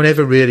Speer, no one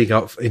ever really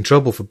got in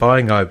trouble for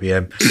buying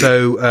IBM.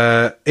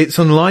 So it's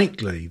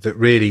unlikely that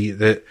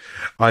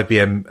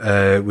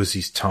IBM was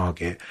his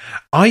target.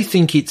 I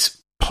think it's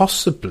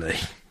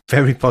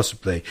very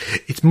possibly,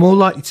 it's more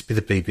likely to be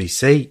the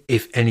BBC,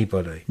 if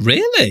anybody.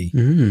 Really?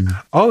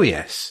 Mm. Oh,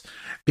 yes.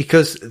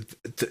 Because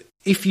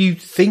if you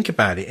think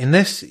about it,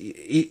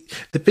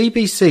 the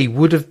BBC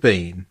would have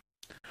been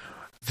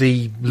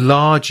the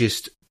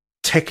largest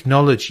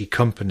technology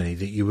company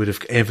that you would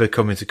have ever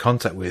come into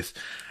contact with,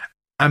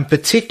 and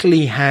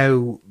particularly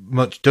how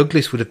much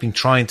Douglas would have been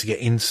trying to get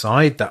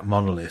inside that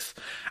monolith.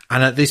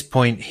 And at this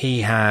point,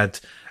 he had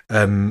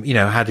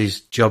had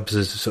his jobs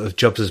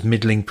as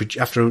middling,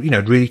 after,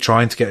 really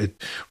trying to get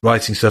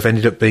writing stuff,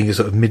 ended up being a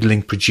sort of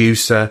middling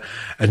producer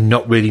and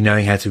not really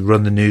knowing how to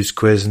run the news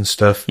quiz and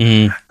stuff.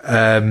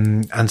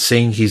 And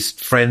seeing his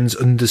friends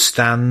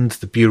understand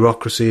the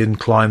bureaucracy and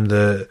climb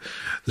the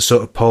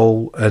sort of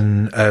pole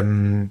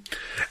and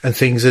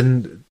things.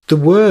 And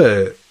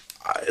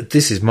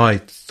this is my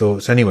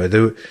thoughts anyway,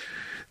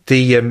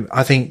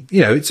 I think,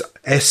 it's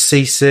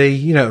SCC,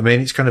 you know what I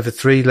mean? It's kind of a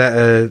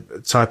 3-letter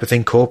type of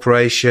thing,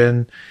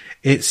 corporation.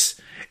 It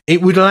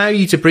would allow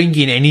you to bring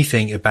in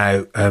anything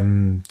about,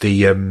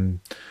 the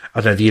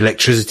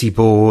electricity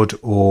board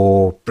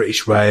or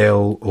British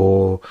Rail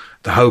or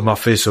the Home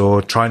Office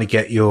or trying to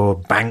get your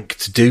bank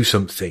to do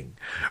something.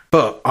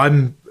 But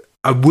I'm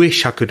I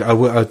wish I could. I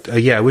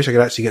wish I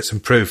could actually get some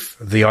proof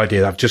of the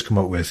idea that I've just come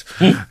up with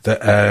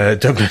that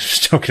Douglas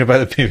was talking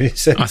about the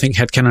BBC. I think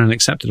headcanon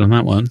accepted on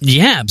that one.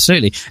 Yeah,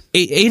 absolutely.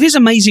 It is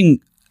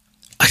amazing.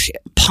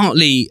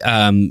 Partly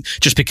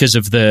just because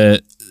of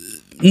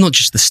not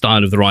just the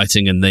style of the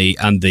writing and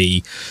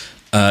the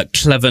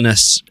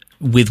cleverness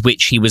with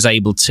which he was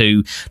able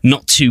to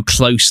not too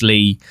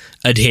closely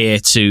adhere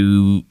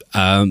to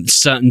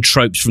certain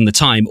tropes from the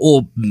time,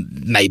 or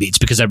maybe it's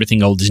because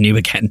everything old is new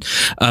again,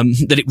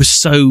 that it was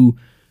so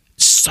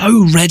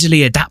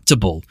readily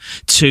adaptable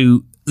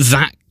to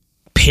that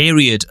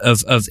period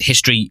of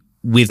history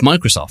with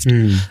Microsoft,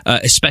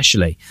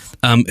 especially,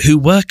 who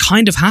were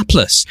kind of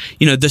hapless.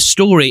 You know, the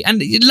story,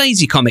 and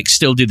Lazy Comics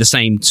still do the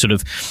same sort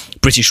of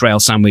British rail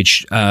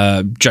sandwich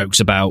jokes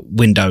about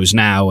Windows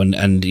now,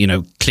 and you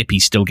know,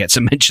 Clippy still gets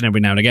a mention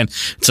every now and again.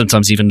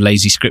 Sometimes even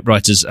lazy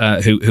scriptwriters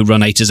who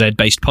run A to Z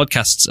based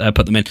podcasts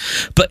put them in.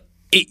 But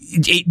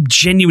it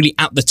genuinely,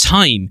 at the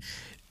time,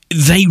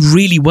 they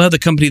really were the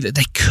company that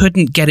they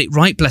couldn't get it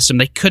right, bless them.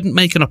 They couldn't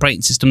make an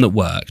operating system that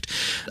worked.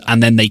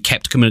 And then they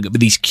kept coming up with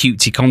these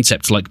cutesy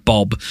concepts like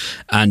Bob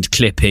and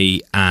Clippy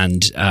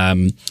and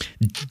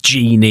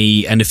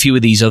Genie and a few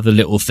of these other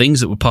little things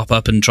that would pop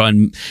up and try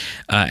and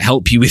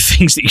help you with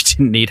things that you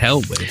didn't need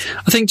help with.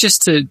 I think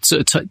just to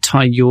sort of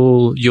tie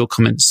your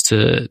comments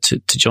to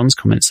John's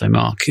comments, though,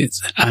 Mark, it's,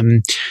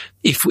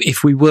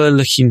 if we were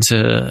looking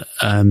to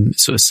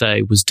sort of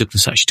say, was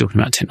Douglas actually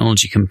talking about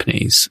technology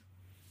companies?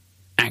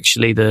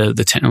 Actually,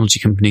 the technology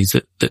companies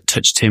that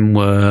touched him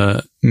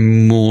were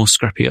more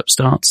scrappy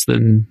upstarts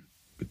than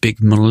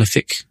big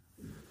monolithic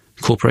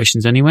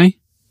corporations anyway.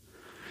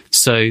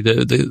 So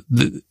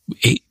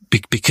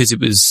because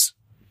it was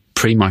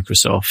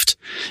pre-Microsoft,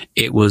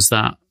 it was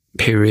that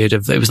period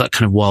it was that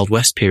kind of Wild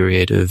West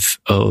period of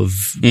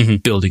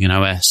building an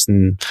OS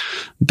and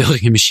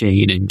building a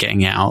machine and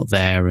getting it out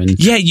there. And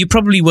yeah, you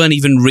probably weren't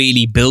even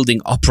really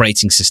building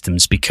operating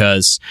systems,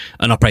 because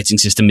an operating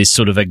system is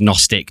sort of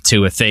agnostic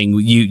to a thing.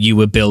 You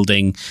were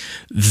building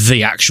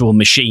the actual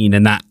machine,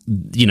 and that,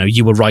 you know,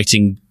 you were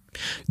writing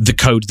the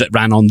code that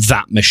ran on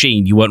that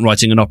machine. You weren't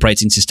writing an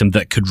operating system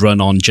that could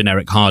run on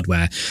generic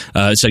hardware.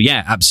 So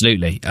yeah,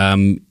 absolutely.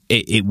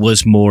 It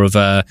was more of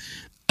a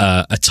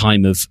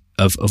time of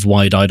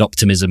wide-eyed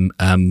optimism,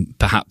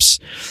 perhaps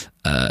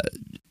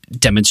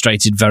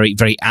demonstrated very,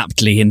 very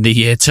aptly in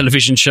the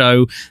television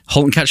show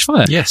 ¡Halt and Catch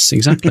Fire! Yes,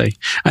 exactly.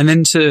 And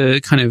then to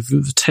kind of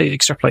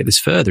extrapolate this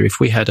further, if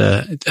we had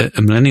a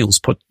millennials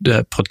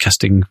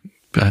podcasting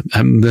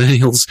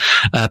millennials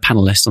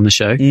panelist on the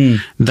show,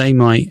 they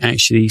might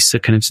actually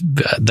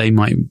they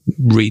might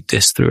read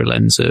this through a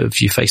lens of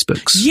your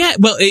Facebooks. Yeah,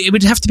 well, it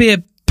would have to be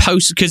a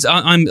post, because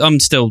I'm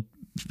still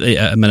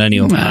a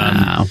millennial.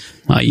 Wow.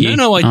 I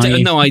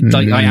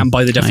am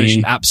by the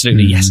definition.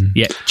 Absolutely, yes.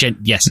 Yeah,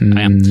 yes,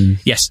 I am.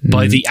 Yes,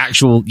 by the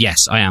actual,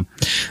 yes, I am.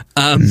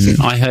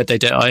 I heard they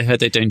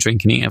don't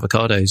drink and eat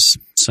avocados.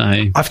 So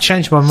I've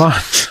changed my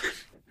mind.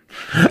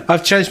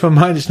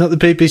 It's not the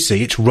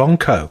BBC. It's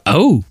Ronco.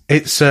 Oh,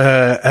 it's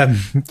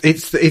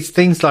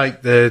things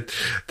like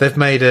they've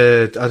made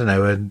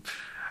an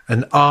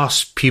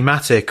arse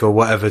pneumatic or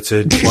whatever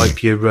to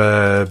wipe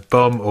your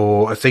bum,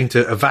 or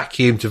a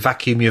vacuum to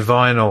vacuum your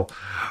vinyl,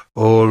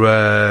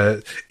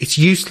 or it's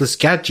useless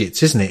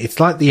gadgets, isn't it? It's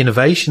like the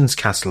innovations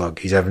catalogue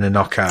he's having a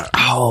knockout.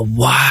 Oh,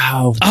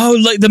 wow. Oh,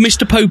 like the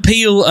Mr.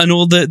 Popeil and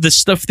all the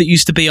stuff that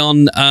used to be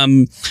on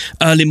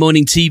early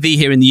morning TV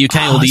here in the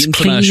UK, or the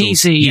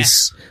infomercials.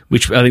 Yes,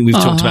 which I think we've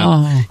talked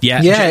about.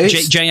 Yeah,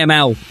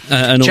 JML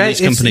and all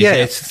these companies. Yeah,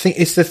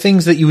 it's the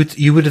things that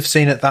you would have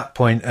seen at that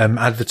point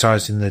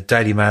advertised in the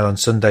Daily Mail on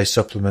Sunday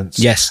supplements.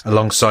 Yes,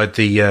 alongside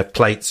the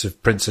plates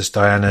of Princess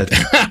Diana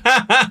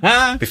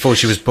before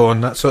she was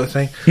born, that sort of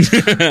thing.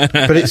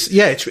 But it's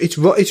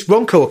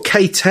Ronco or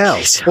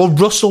K-Tel or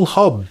Russell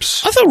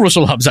Hobbs. I thought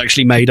Russell Hobbs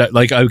actually made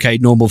like okay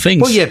normal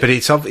things. Well, yeah, but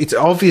it's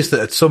obvious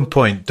that at some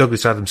point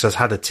Douglas Adams has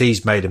had a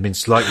tease made and been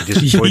slightly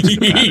disappointed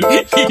about it.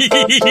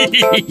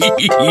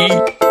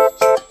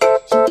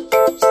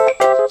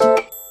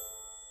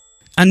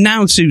 And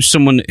now to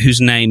someone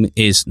whose name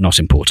is not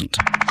important.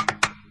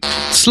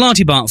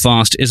 Slarty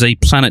Bartfast is a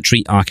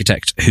planetary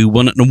architect who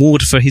won an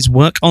award for his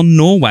work on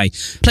Norway,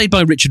 played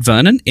by Richard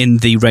Vernon in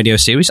the radio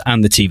series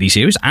and the TV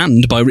series,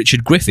 and by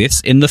Richard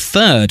Griffiths in the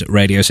third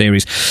radio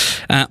series.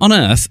 On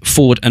Earth,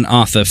 Ford and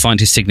Arthur find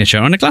his signature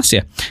on a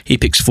glacier. He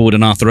picks Ford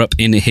and Arthur up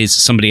in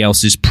somebody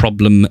else's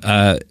problem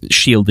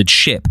shielded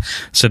ship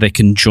so they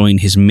can join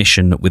his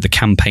mission with the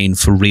campaign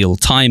for real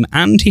time,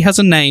 and he has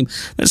a name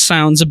that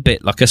sounds a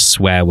bit like a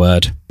swear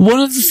word. One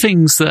of the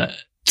things that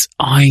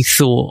I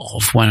thought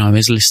of when I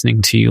was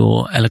listening to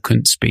your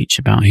eloquent speech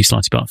about who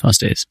Slarty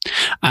Bartfast is,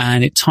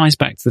 and it ties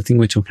back to the thing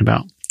we're talking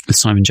about with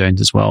Simon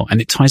Jones as well,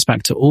 and it ties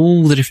back to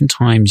all the different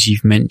times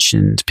you've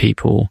mentioned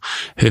people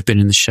who have been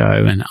in the show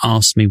and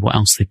asked me what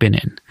else they've been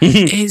in.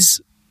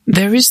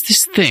 There is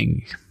this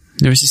thing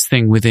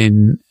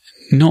within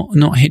not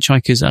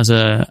Hitchhikers as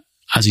a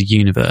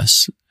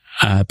universe,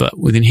 but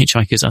within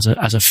Hitchhikers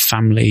as a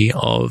family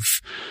of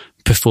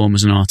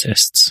performers and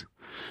artists,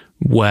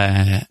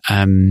 where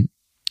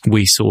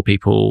we saw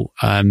people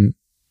kind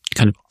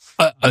of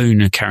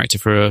own a character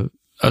for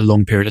a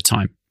long period of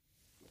time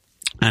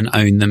and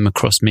own them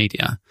across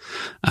media.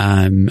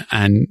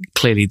 And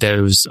clearly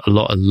there was a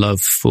lot of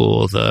love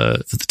for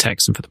the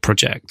text and for the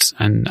project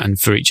and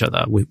for each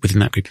other within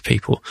that group of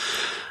people.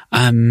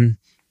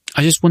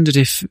 I just wondered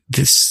if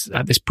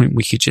at this point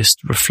we could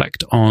just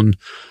reflect on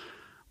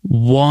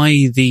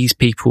why these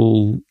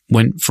people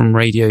went from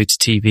radio to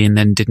TV and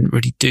then didn't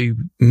really do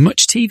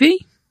much TV.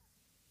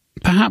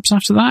 Perhaps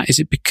after that, is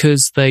it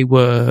because they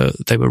were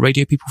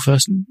radio people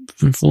first and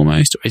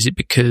foremost, or is it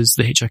because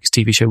the Hitchhiker's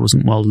TV show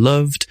wasn't well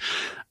loved?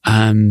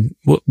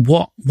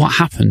 What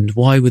happened?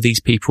 Why were these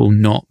people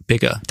not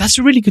bigger? That's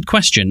a really good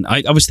question.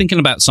 I was thinking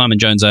about Simon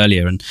Jones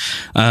earlier, and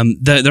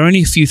there are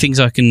only a few things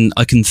I can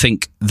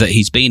think that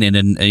he's been in,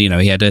 and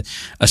he had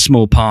a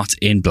small part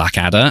in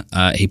Blackadder.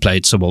 He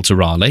played Sir Walter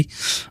Raleigh,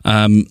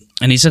 and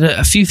he's had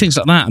a few things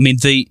like that. I mean,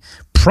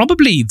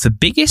 probably the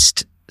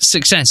biggest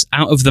success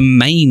out of the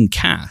main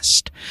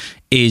cast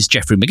is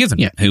Geoffrey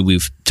McGivern, who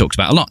we've talked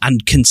about a lot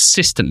and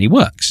consistently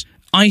works.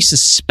 I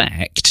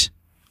suspect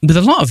with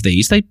a lot of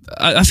these,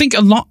 I think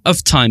a lot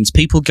of times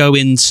people go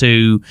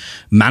into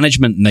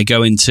management and they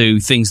go into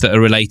things that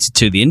are related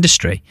to the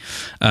industry.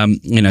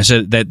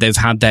 So they've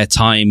had their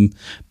time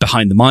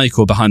behind the mic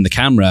or behind the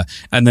camera,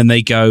 and then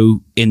they go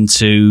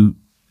into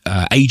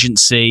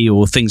agency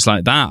or things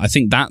like that. I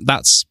think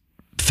that's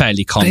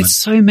fairly common. There's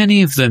so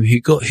many of them who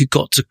got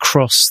to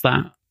cross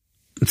that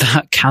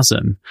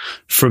chasm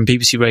from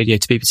BBC Radio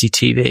to BBC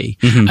TV,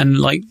 and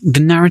like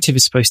the narrative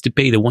is supposed to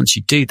be that once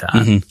you do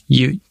that,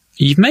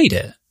 you've made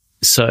it.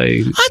 So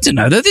I don't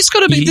know. There's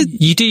got to be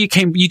you do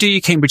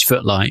your Cambridge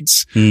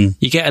Footlights,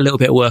 you get a little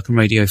bit of work on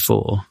Radio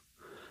 4,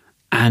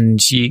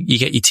 and you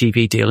get your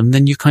TV deal, and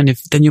then you're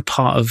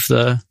part of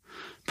the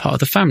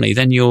family.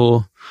 Then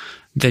you're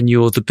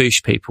the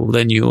Bush people.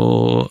 Then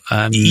you're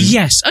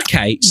yes,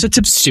 okay. So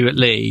to Stuart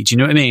Lee, do you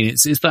know what I mean?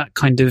 It's that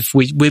kind of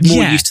we're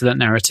more used to that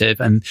narrative,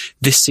 and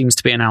this seems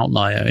to be an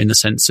outlier in the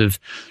sense of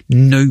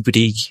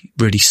nobody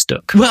really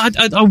stuck. Well,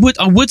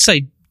 I would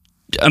say,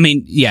 I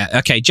mean, yeah,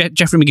 okay.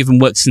 Geoffrey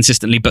McGivern works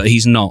consistently, but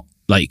he's not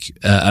like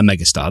a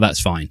megastar. That's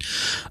fine.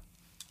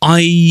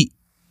 I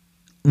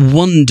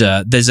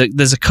wonder there's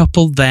a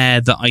couple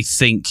there that I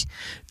think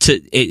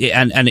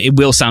and it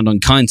will sound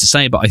unkind to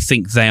say, but I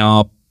think they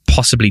are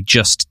possibly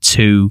just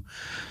too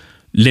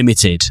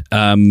limited.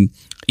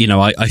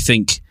 I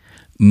think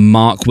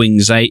Mark Wing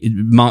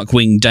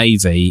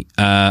Davey,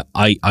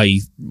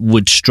 I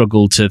would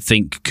struggle to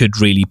think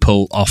could really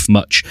pull off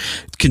much,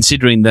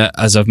 considering that,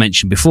 as I've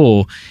mentioned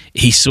before,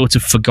 he sort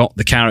of forgot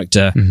the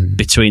character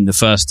between the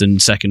first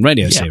and second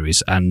radio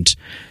series. And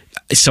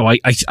so I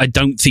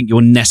don't think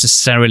you're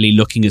necessarily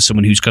looking at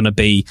someone who's going to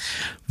be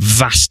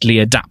vastly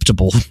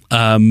adaptable.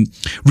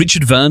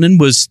 Richard Vernon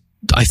was,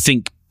 I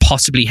think,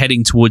 possibly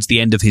heading towards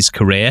the end of his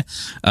career.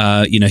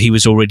 He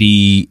was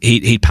already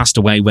he passed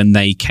away when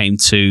they came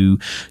to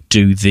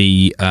do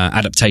the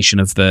adaptation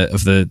of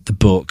the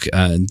book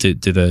and do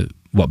the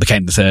what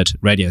became the third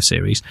radio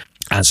series.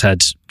 As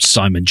had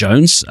Simon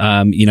Jones.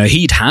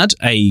 He'd had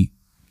a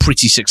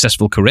pretty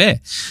successful career.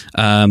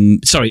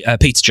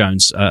 Peter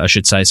Jones, I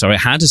should say. Sorry,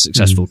 had a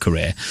successful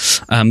career.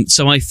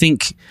 So I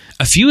think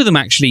a few of them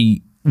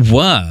actually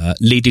were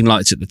leading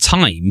lights at the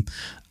time.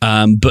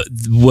 But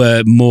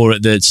were more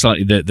at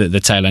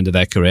the tail end of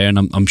their career, and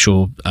I'm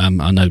sure I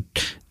know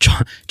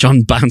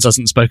John Bounds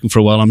hasn't spoken for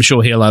a while. I'm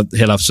sure he'll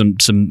have some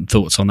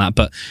thoughts on that.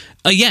 But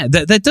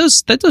there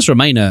does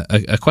remain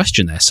a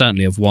question there,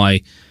 certainly, of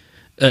why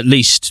at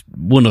least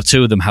one or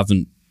two of them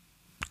haven't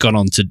gone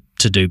on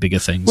to do bigger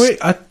things. Well,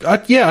 I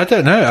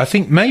don't know. I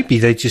think maybe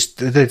their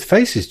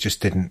faces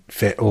just didn't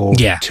fit, or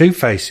two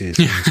faces.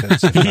 In the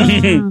sense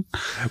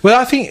of, well,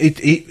 I think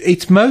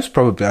it's most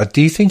probably.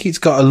 Do you think it's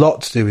got a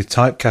lot to do with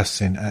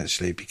typecasting,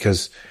 actually?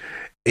 Because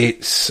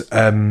it's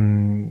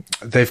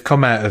they've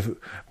come out of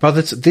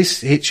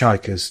this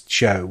Hitchhiker's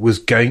show was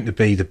going to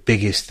be the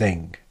biggest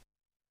thing.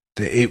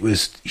 It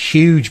was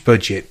huge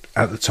budget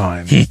at the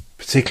time,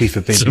 particularly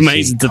for BBC. It's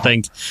amazing to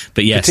think,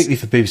 but yes, particularly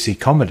for BBC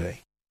comedy.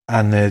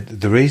 And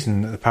the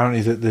reason,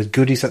 apparently, that the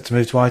goodies had to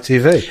move to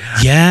ITV.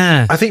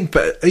 Yeah. I think,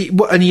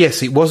 and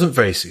yes, it wasn't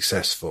very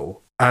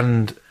successful.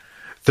 And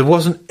there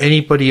wasn't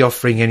anybody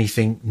offering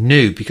anything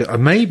new. Because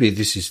maybe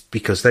this is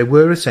because they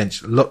were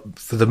essentially,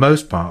 for the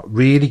most part,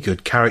 really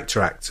good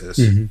character actors.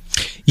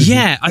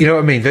 Yeah. You know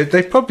what I mean?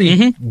 They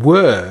probably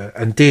were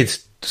and did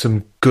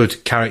some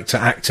good character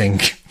acting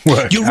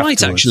work. You're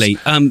right, actually.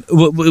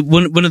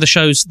 One of the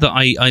shows that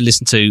I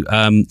listen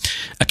to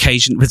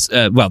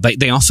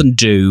they often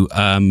do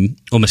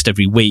almost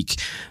every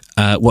week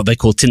what they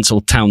call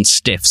Tinseltown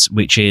Stiffs,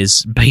 which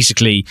is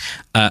basically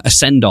a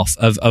send-off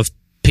of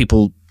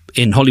people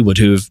in Hollywood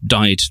who have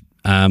died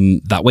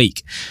that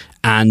week.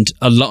 And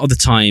a lot of the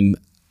time,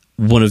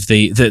 one of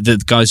the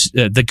guys,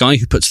 the guy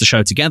who puts the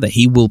show together,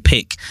 he will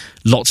pick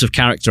lots of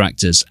character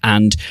actors,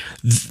 and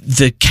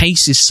the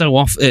case is so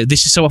often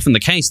this is so often the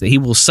case that he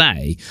will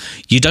say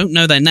you don't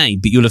know their name,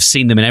 but you'll have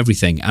seen them in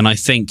everything. And I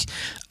think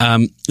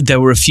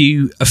there were a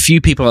few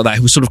people like that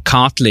who were sort of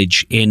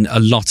cartilage in a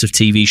lot of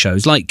TV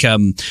shows, like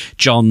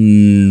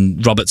John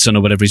Robertson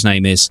or whatever his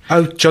name is.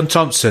 Oh, John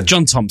Thompson.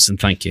 John Thompson,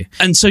 thank you.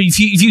 And so if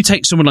you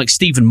take someone like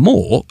Stephen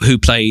Moore, who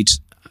played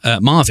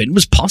Marvin,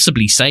 was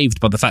possibly saved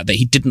by the fact that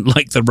he didn't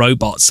like the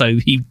robot, so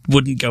he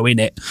wouldn't go in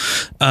it.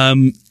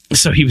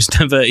 So he was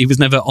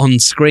never on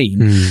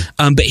screen.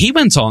 But he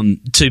went on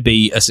to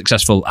be a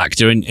successful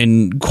actor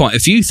in quite a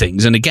few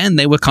things, and again,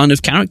 they were kind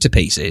of character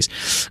pieces.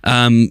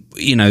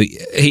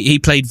 He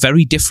played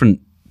very different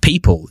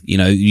people.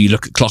 You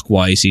look at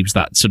Clockwise, he was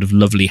that sort of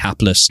lovely,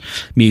 hapless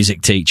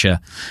music teacher.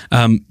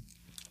 And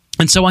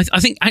so I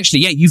think actually,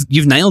 yeah,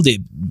 you've nailed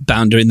it,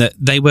 Bounder, in that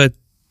they were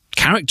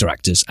character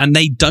actors, and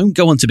they don't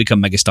go on to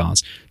become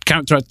megastars.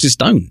 Character actors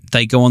don't.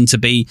 They go on to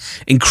be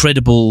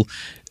incredible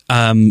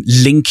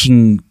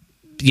linking,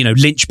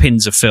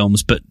 linchpins of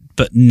films, but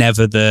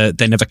never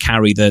they never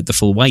carry the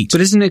full weight.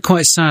 But isn't it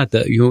quite sad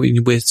that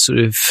we're sort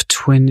of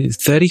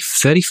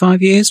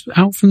 35 years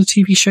out from the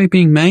TV show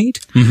being made?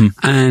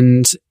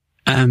 And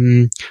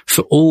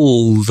for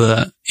all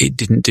that it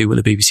didn't do what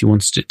the BBC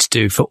wanted it to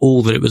do, for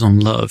all that it was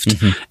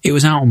unloved, it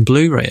was out on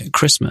Blu-ray at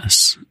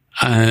Christmas.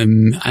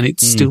 And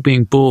it's still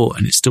being bought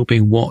and it's still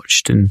being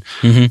watched. And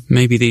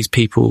maybe these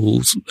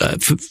people,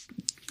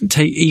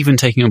 even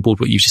taking on board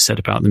what you just said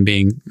about them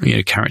being,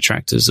 character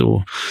actors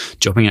or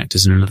jobbing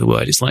actors in another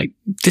word, it's like,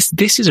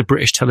 this is a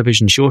British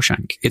television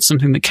Shawshank. It's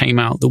something that came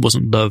out that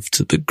wasn't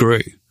loved, that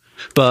grew.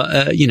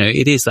 But,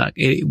 it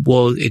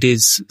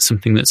is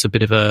something that's a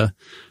bit of a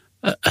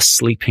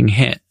sleeping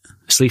hit.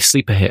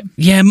 Sleeper hit.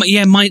 Yeah.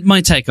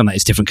 My take on that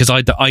is different, because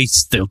I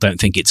still don't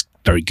think it's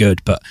very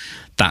good, but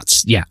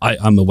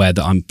I'm aware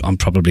that I'm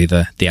probably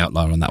the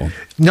outlier on that one.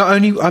 Not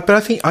only, but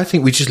I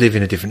think we just live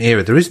in a different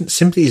era. There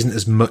simply isn't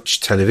as much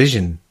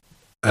television.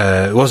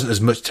 It wasn't as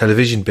much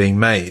television being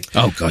made.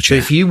 Oh God! So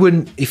if you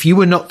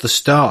were not the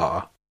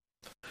star,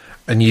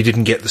 and you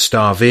didn't get the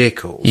star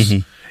vehicles,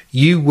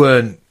 you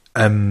weren't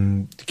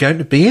going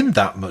to be in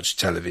that much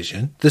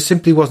television. There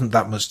simply wasn't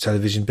that much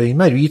television being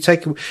made.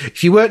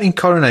 If you weren't in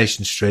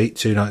Coronation Street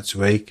 2 nights a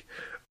week,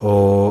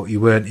 or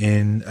you weren't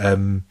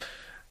in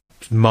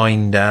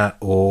Minder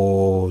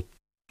or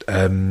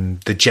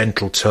The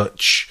Gentle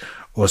Touch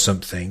or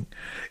something,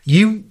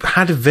 you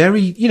had a very,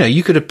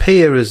 you could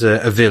appear as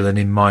a villain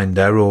in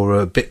Minder,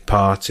 or a bit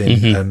part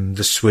in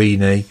The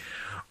Sweeney,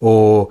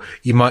 or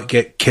you might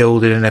get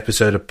killed in an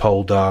episode of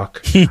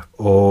Poldark,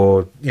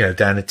 or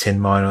down a tin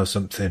mine or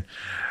something.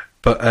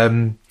 But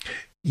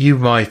you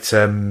might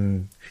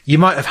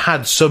have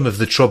had some of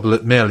the Trouble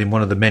at Mill in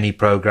one of the many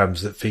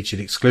programs that featured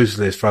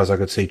exclusively, as far as I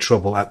could see,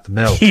 Trouble at the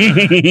Mill.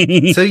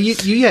 So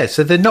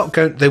so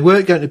they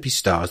weren't going to be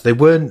stars. They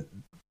weren't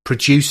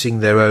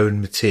producing their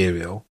own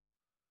material.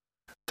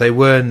 They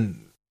weren't,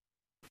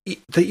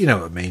 you know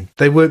what I mean?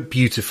 They weren't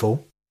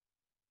beautiful.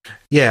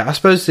 Yeah, I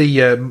suppose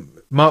the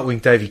Mark Wing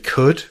Davey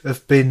could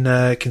have been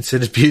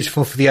considered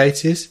beautiful for the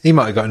 80s. He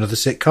might have got another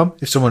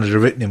sitcom if someone had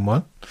written him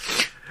one.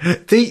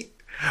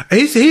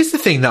 Here's the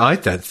thing that I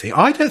don't think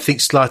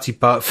Slarty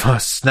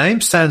Bartfast's name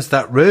sounds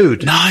that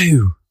rude. No,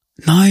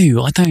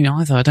 I don't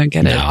either. I don't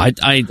get it. No,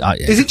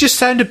 Does it just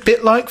sound a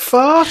bit like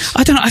fart?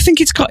 I don't know. I think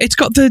it's got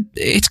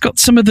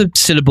some of the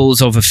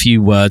syllables of a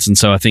few words, and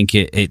so I think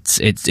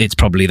it's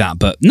probably that.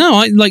 But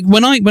no,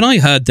 when I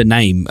heard the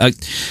name,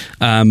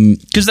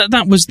 because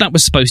that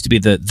was supposed to be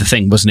the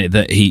thing, wasn't it?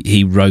 That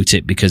he wrote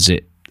it because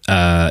he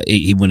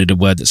wanted a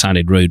word that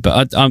sounded rude.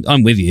 But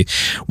I'm with you.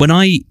 When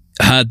I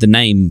heard the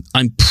name,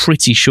 I'm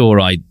pretty sure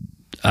I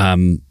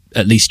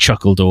at least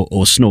chuckled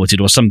or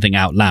snorted or something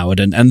out loud,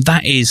 and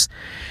that is.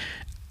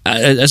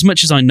 As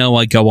much as I know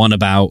I go on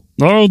about,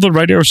 the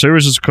radio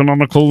series is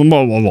canonical and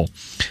blah, blah, blah.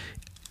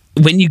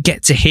 When you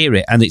get to hear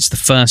it and it's the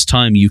first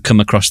time you come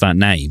across that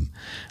name,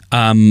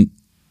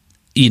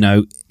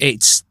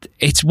 it's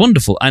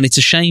wonderful. And it's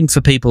a shame for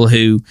people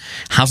who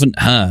haven't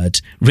heard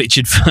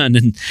Richard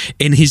Vernon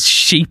in his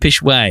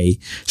sheepish way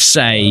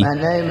say, My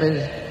name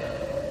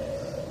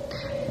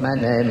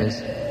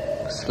is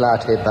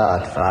Slarty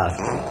Bartfast.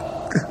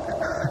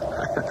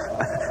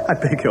 I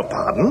beg your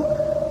pardon?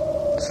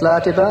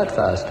 Slarty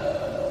Bartfast.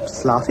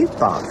 Slarty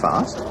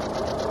Bartfast?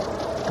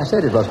 I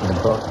said it wasn't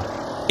important.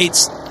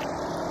 It's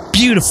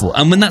beautiful,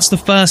 and when that's the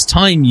first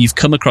time you've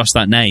come across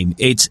that name,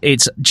 it's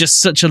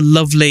just such a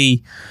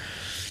lovely,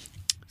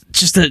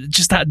 just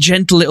that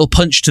gentle little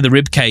punch to the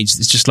ribcage.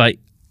 It's just like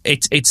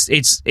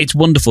it's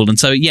wonderful, and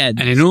so yeah.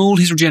 And in all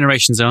his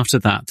generations after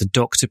that, the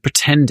Doctor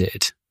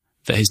pretended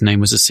that his name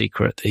was a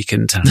secret that he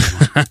couldn't tell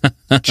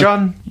anyone.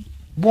 John,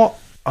 what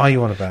are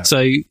you on about?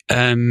 So,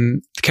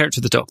 the character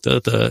of the Doctor,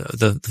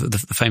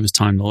 the famous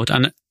Time Lord,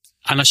 and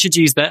I should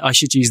use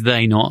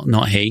they,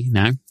 not he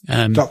now.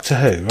 Doctor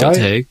Who, right? Doctor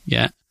Who,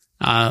 yeah.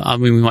 I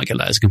mean, we might get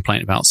letters of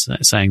complaint about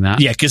saying that.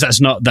 Yeah, because that's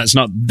not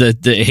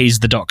he's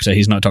the Doctor.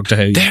 He's not Doctor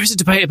Who. There is a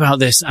debate about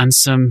this, and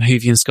some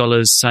Whovian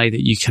scholars say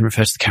that you can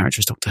refer to the character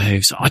as Doctor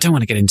Who. So I don't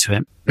want to get into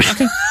it.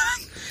 Okay.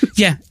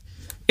 Yeah,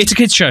 it's a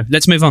kids' show.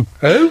 Let's move on.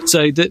 Oh,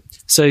 So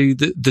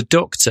the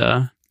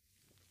Doctor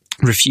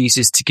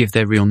refuses to give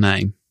their real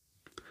name,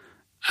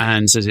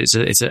 and says it's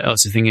a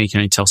thing you can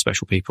only tell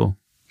special people.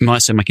 My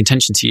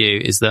contention to you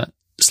is that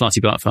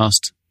Slarty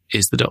Bartfast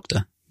is the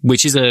Doctor,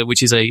 which is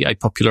a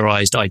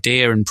popularized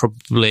idea, and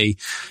probably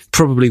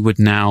would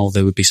now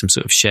there would be some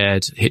sort of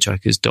shared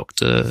Hitchhiker's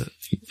Doctor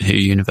Who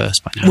universe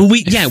by now. Well,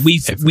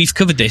 we've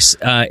covered this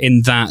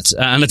in that,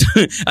 and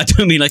I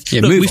don't mean like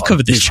we've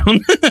covered this,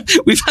 John.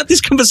 We've had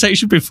this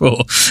conversation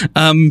before.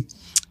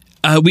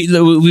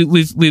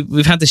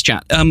 We've had this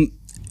chat.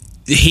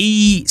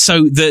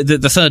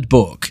 The third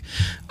book,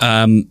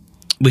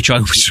 which I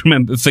always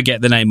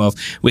forget the name of,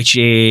 which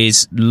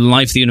is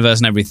Life, the Universe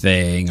and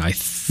Everything, I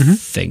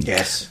think.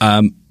 yes.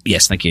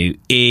 Yes, thank you.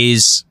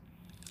 Was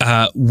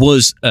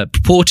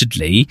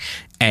purportedly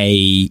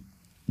a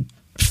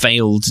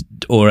failed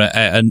or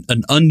an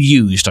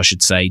unused, I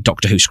should say,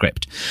 Doctor Who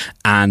script,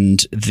 and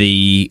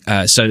the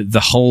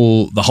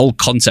whole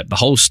concept, the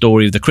whole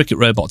story of the cricket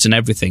robots and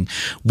everything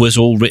was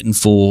all written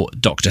for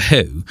Doctor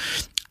Who.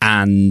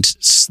 And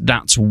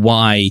that's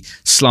why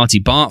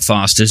Slarty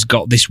Bartfast has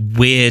got this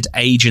weird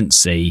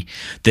agency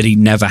that he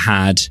never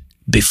had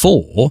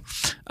before.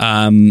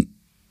 In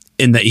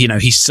that,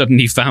 he's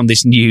suddenly found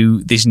this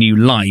new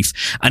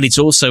life. And it's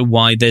also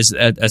why there's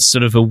a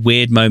sort of a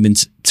weird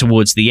moment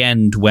towards the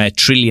end where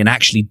Trillian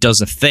actually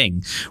does a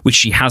thing, which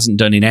she hasn't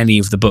done in any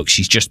of the books.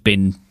 She's just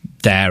been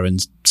there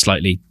and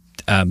slightly,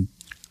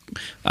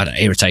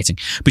 irritating,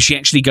 but she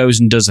actually goes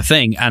and does a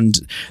thing, and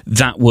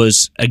that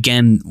was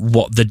again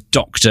what the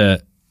Doctor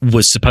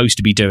was supposed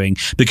to be doing,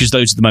 because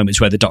those are the moments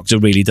where the Doctor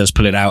really does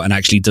pull it out and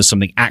actually does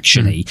something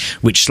actiony,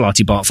 which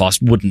Slarty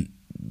Bartfast wouldn't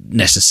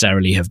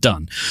necessarily have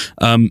done.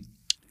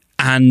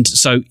 And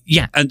so,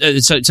 yeah,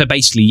 so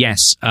basically,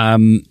 yes,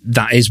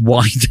 that is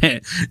why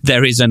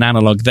there is an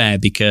analogue there,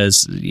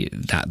 because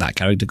that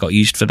character got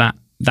used for that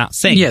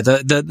thing. Yeah,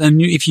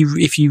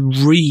 if you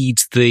read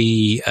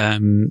the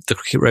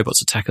cricket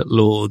robots attack at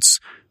Lords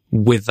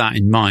with that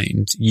in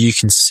mind, you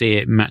can see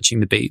it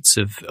matching the beats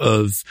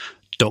of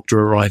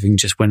Doctor arriving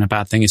just when a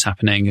bad thing is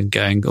happening and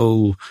going,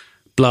 oh,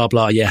 blah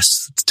blah,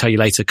 yes, tell you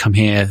later, come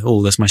here,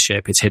 oh, there's my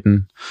ship, it's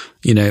hidden,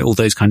 all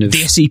those kind of. The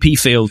SCP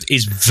field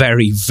is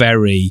very,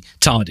 very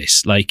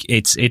TARDIS. Like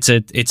it's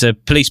a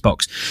police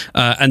box,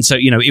 and so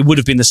it would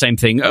have been the same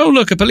thing. Oh,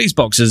 look, a police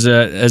box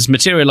has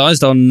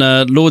materialized on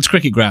Lord's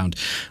cricket ground,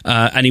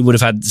 and he would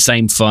have had the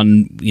same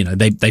fun.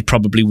 They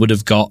probably would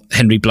have got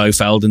Henry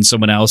Blofeld and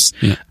someone else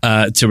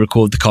to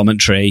record the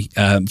commentary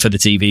for the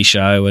TV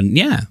show, and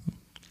yeah.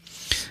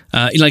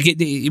 Once you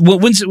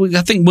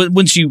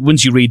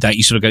read that,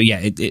 you sort of go,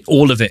 yeah,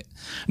 all of it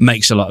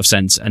makes a lot of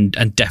sense,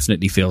 and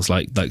definitely feels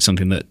like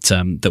something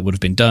that would have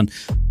been done.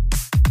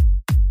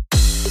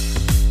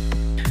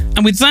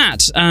 And with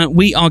that,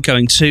 we are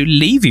going to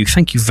leave you.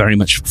 Thank you very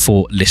much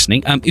for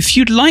listening. If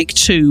you'd like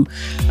to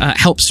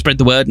help spread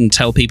the word and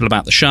tell people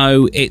about the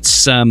show,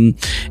 it's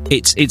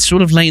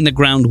sort of laying the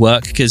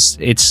groundwork, because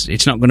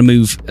it's not going to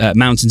move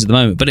mountains at the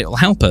moment, but it will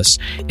help us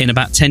in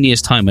about 10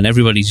 years' time when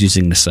everybody's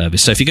using the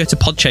service. So if you go to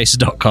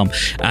podchaser.com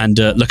and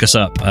look us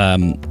up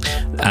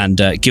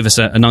and give us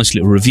a nice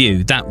little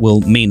review, that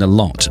will mean a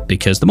lot,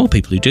 because the more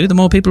people who do, the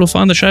more people will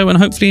find the show and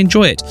hopefully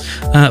enjoy it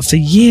for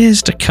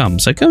years to come.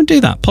 So go and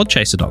do that,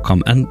 podchaser.com.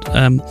 And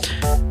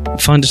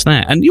find us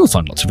there, and you'll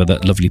find lots of other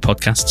lovely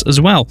podcasts as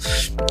well.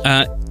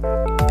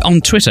 On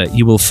Twitter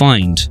you will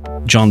find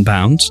John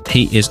Bounds,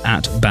 he is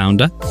at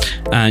Bounder,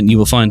 and you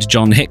will find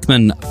John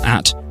Hickman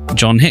at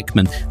John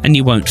Hickman, and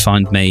you won't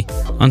find me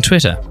on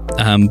Twitter,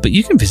 but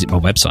you can visit my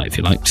website if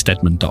you like,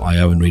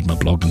 stedman.io, and read my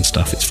blog and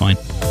stuff. It's fine.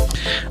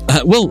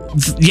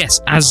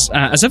 Yes,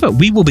 as ever,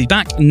 we will be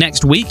back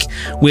next week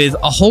with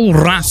a whole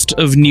raft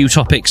of new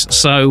topics,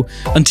 so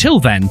until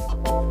then,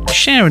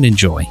 share and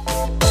enjoy.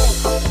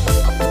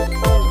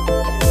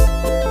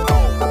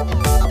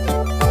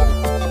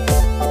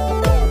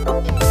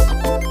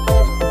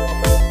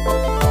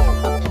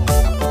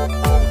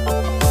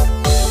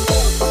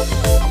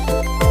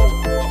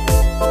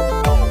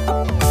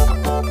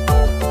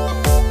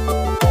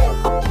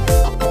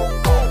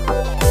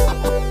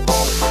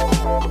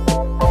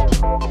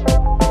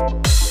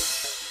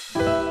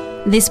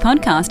 This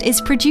podcast is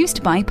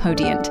produced by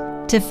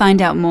Podient. To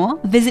find out more,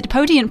 visit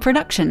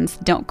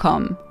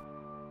podientproductions.com.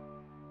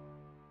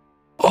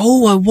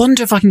 Oh, I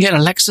wonder if I can get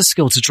Alexa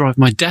skill to drive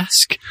my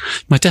desk.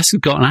 My desk has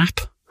got an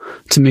app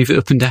to move it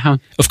up and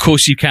down. Of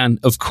course you can.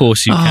 Of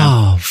course you can.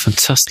 Oh,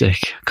 fantastic.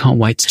 I can't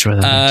wait to try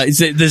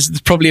that.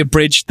 There's probably a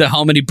bridge. The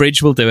Harmony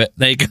Bridge will do it.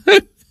 There you go.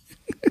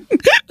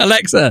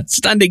 Alexa,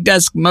 standing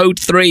desk mode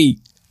 3.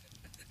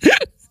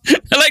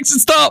 Alexa,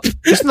 stop!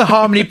 Isn't the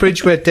Harmony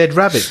Bridge where dead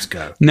rabbits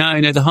go? No,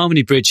 the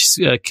Harmony Bridge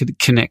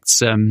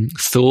connects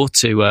Thor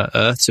to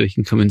Earth, so he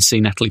can come and see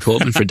Natalie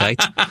Portman for a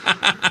date.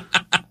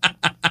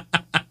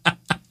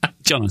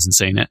 John hasn't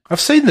seen it. I've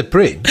seen The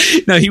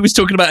Bridge. No, he was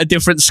talking about a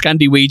different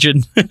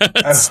Scandinavian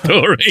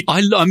story.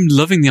 I'm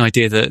loving the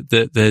idea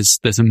that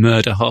there's a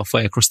murder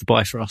halfway across the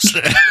Bifrost,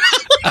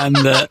 and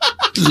that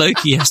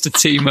Loki has to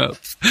team up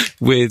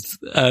with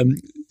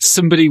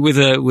somebody with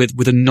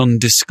a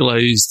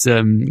non-disclosed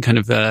kind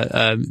of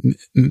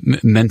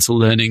mental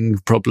learning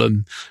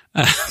problem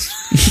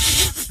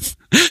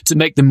to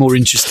make them more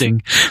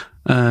interesting.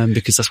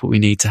 Because that's what we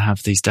need to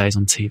have these days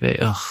on TV.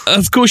 Ugh.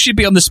 Of course, you'd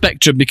be on the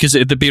spectrum because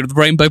it'd be the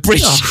Rainbow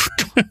Bridge. Oh.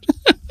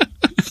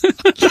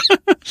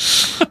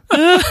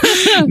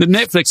 The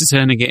Netflix are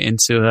turning it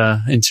into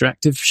an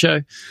interactive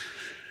show.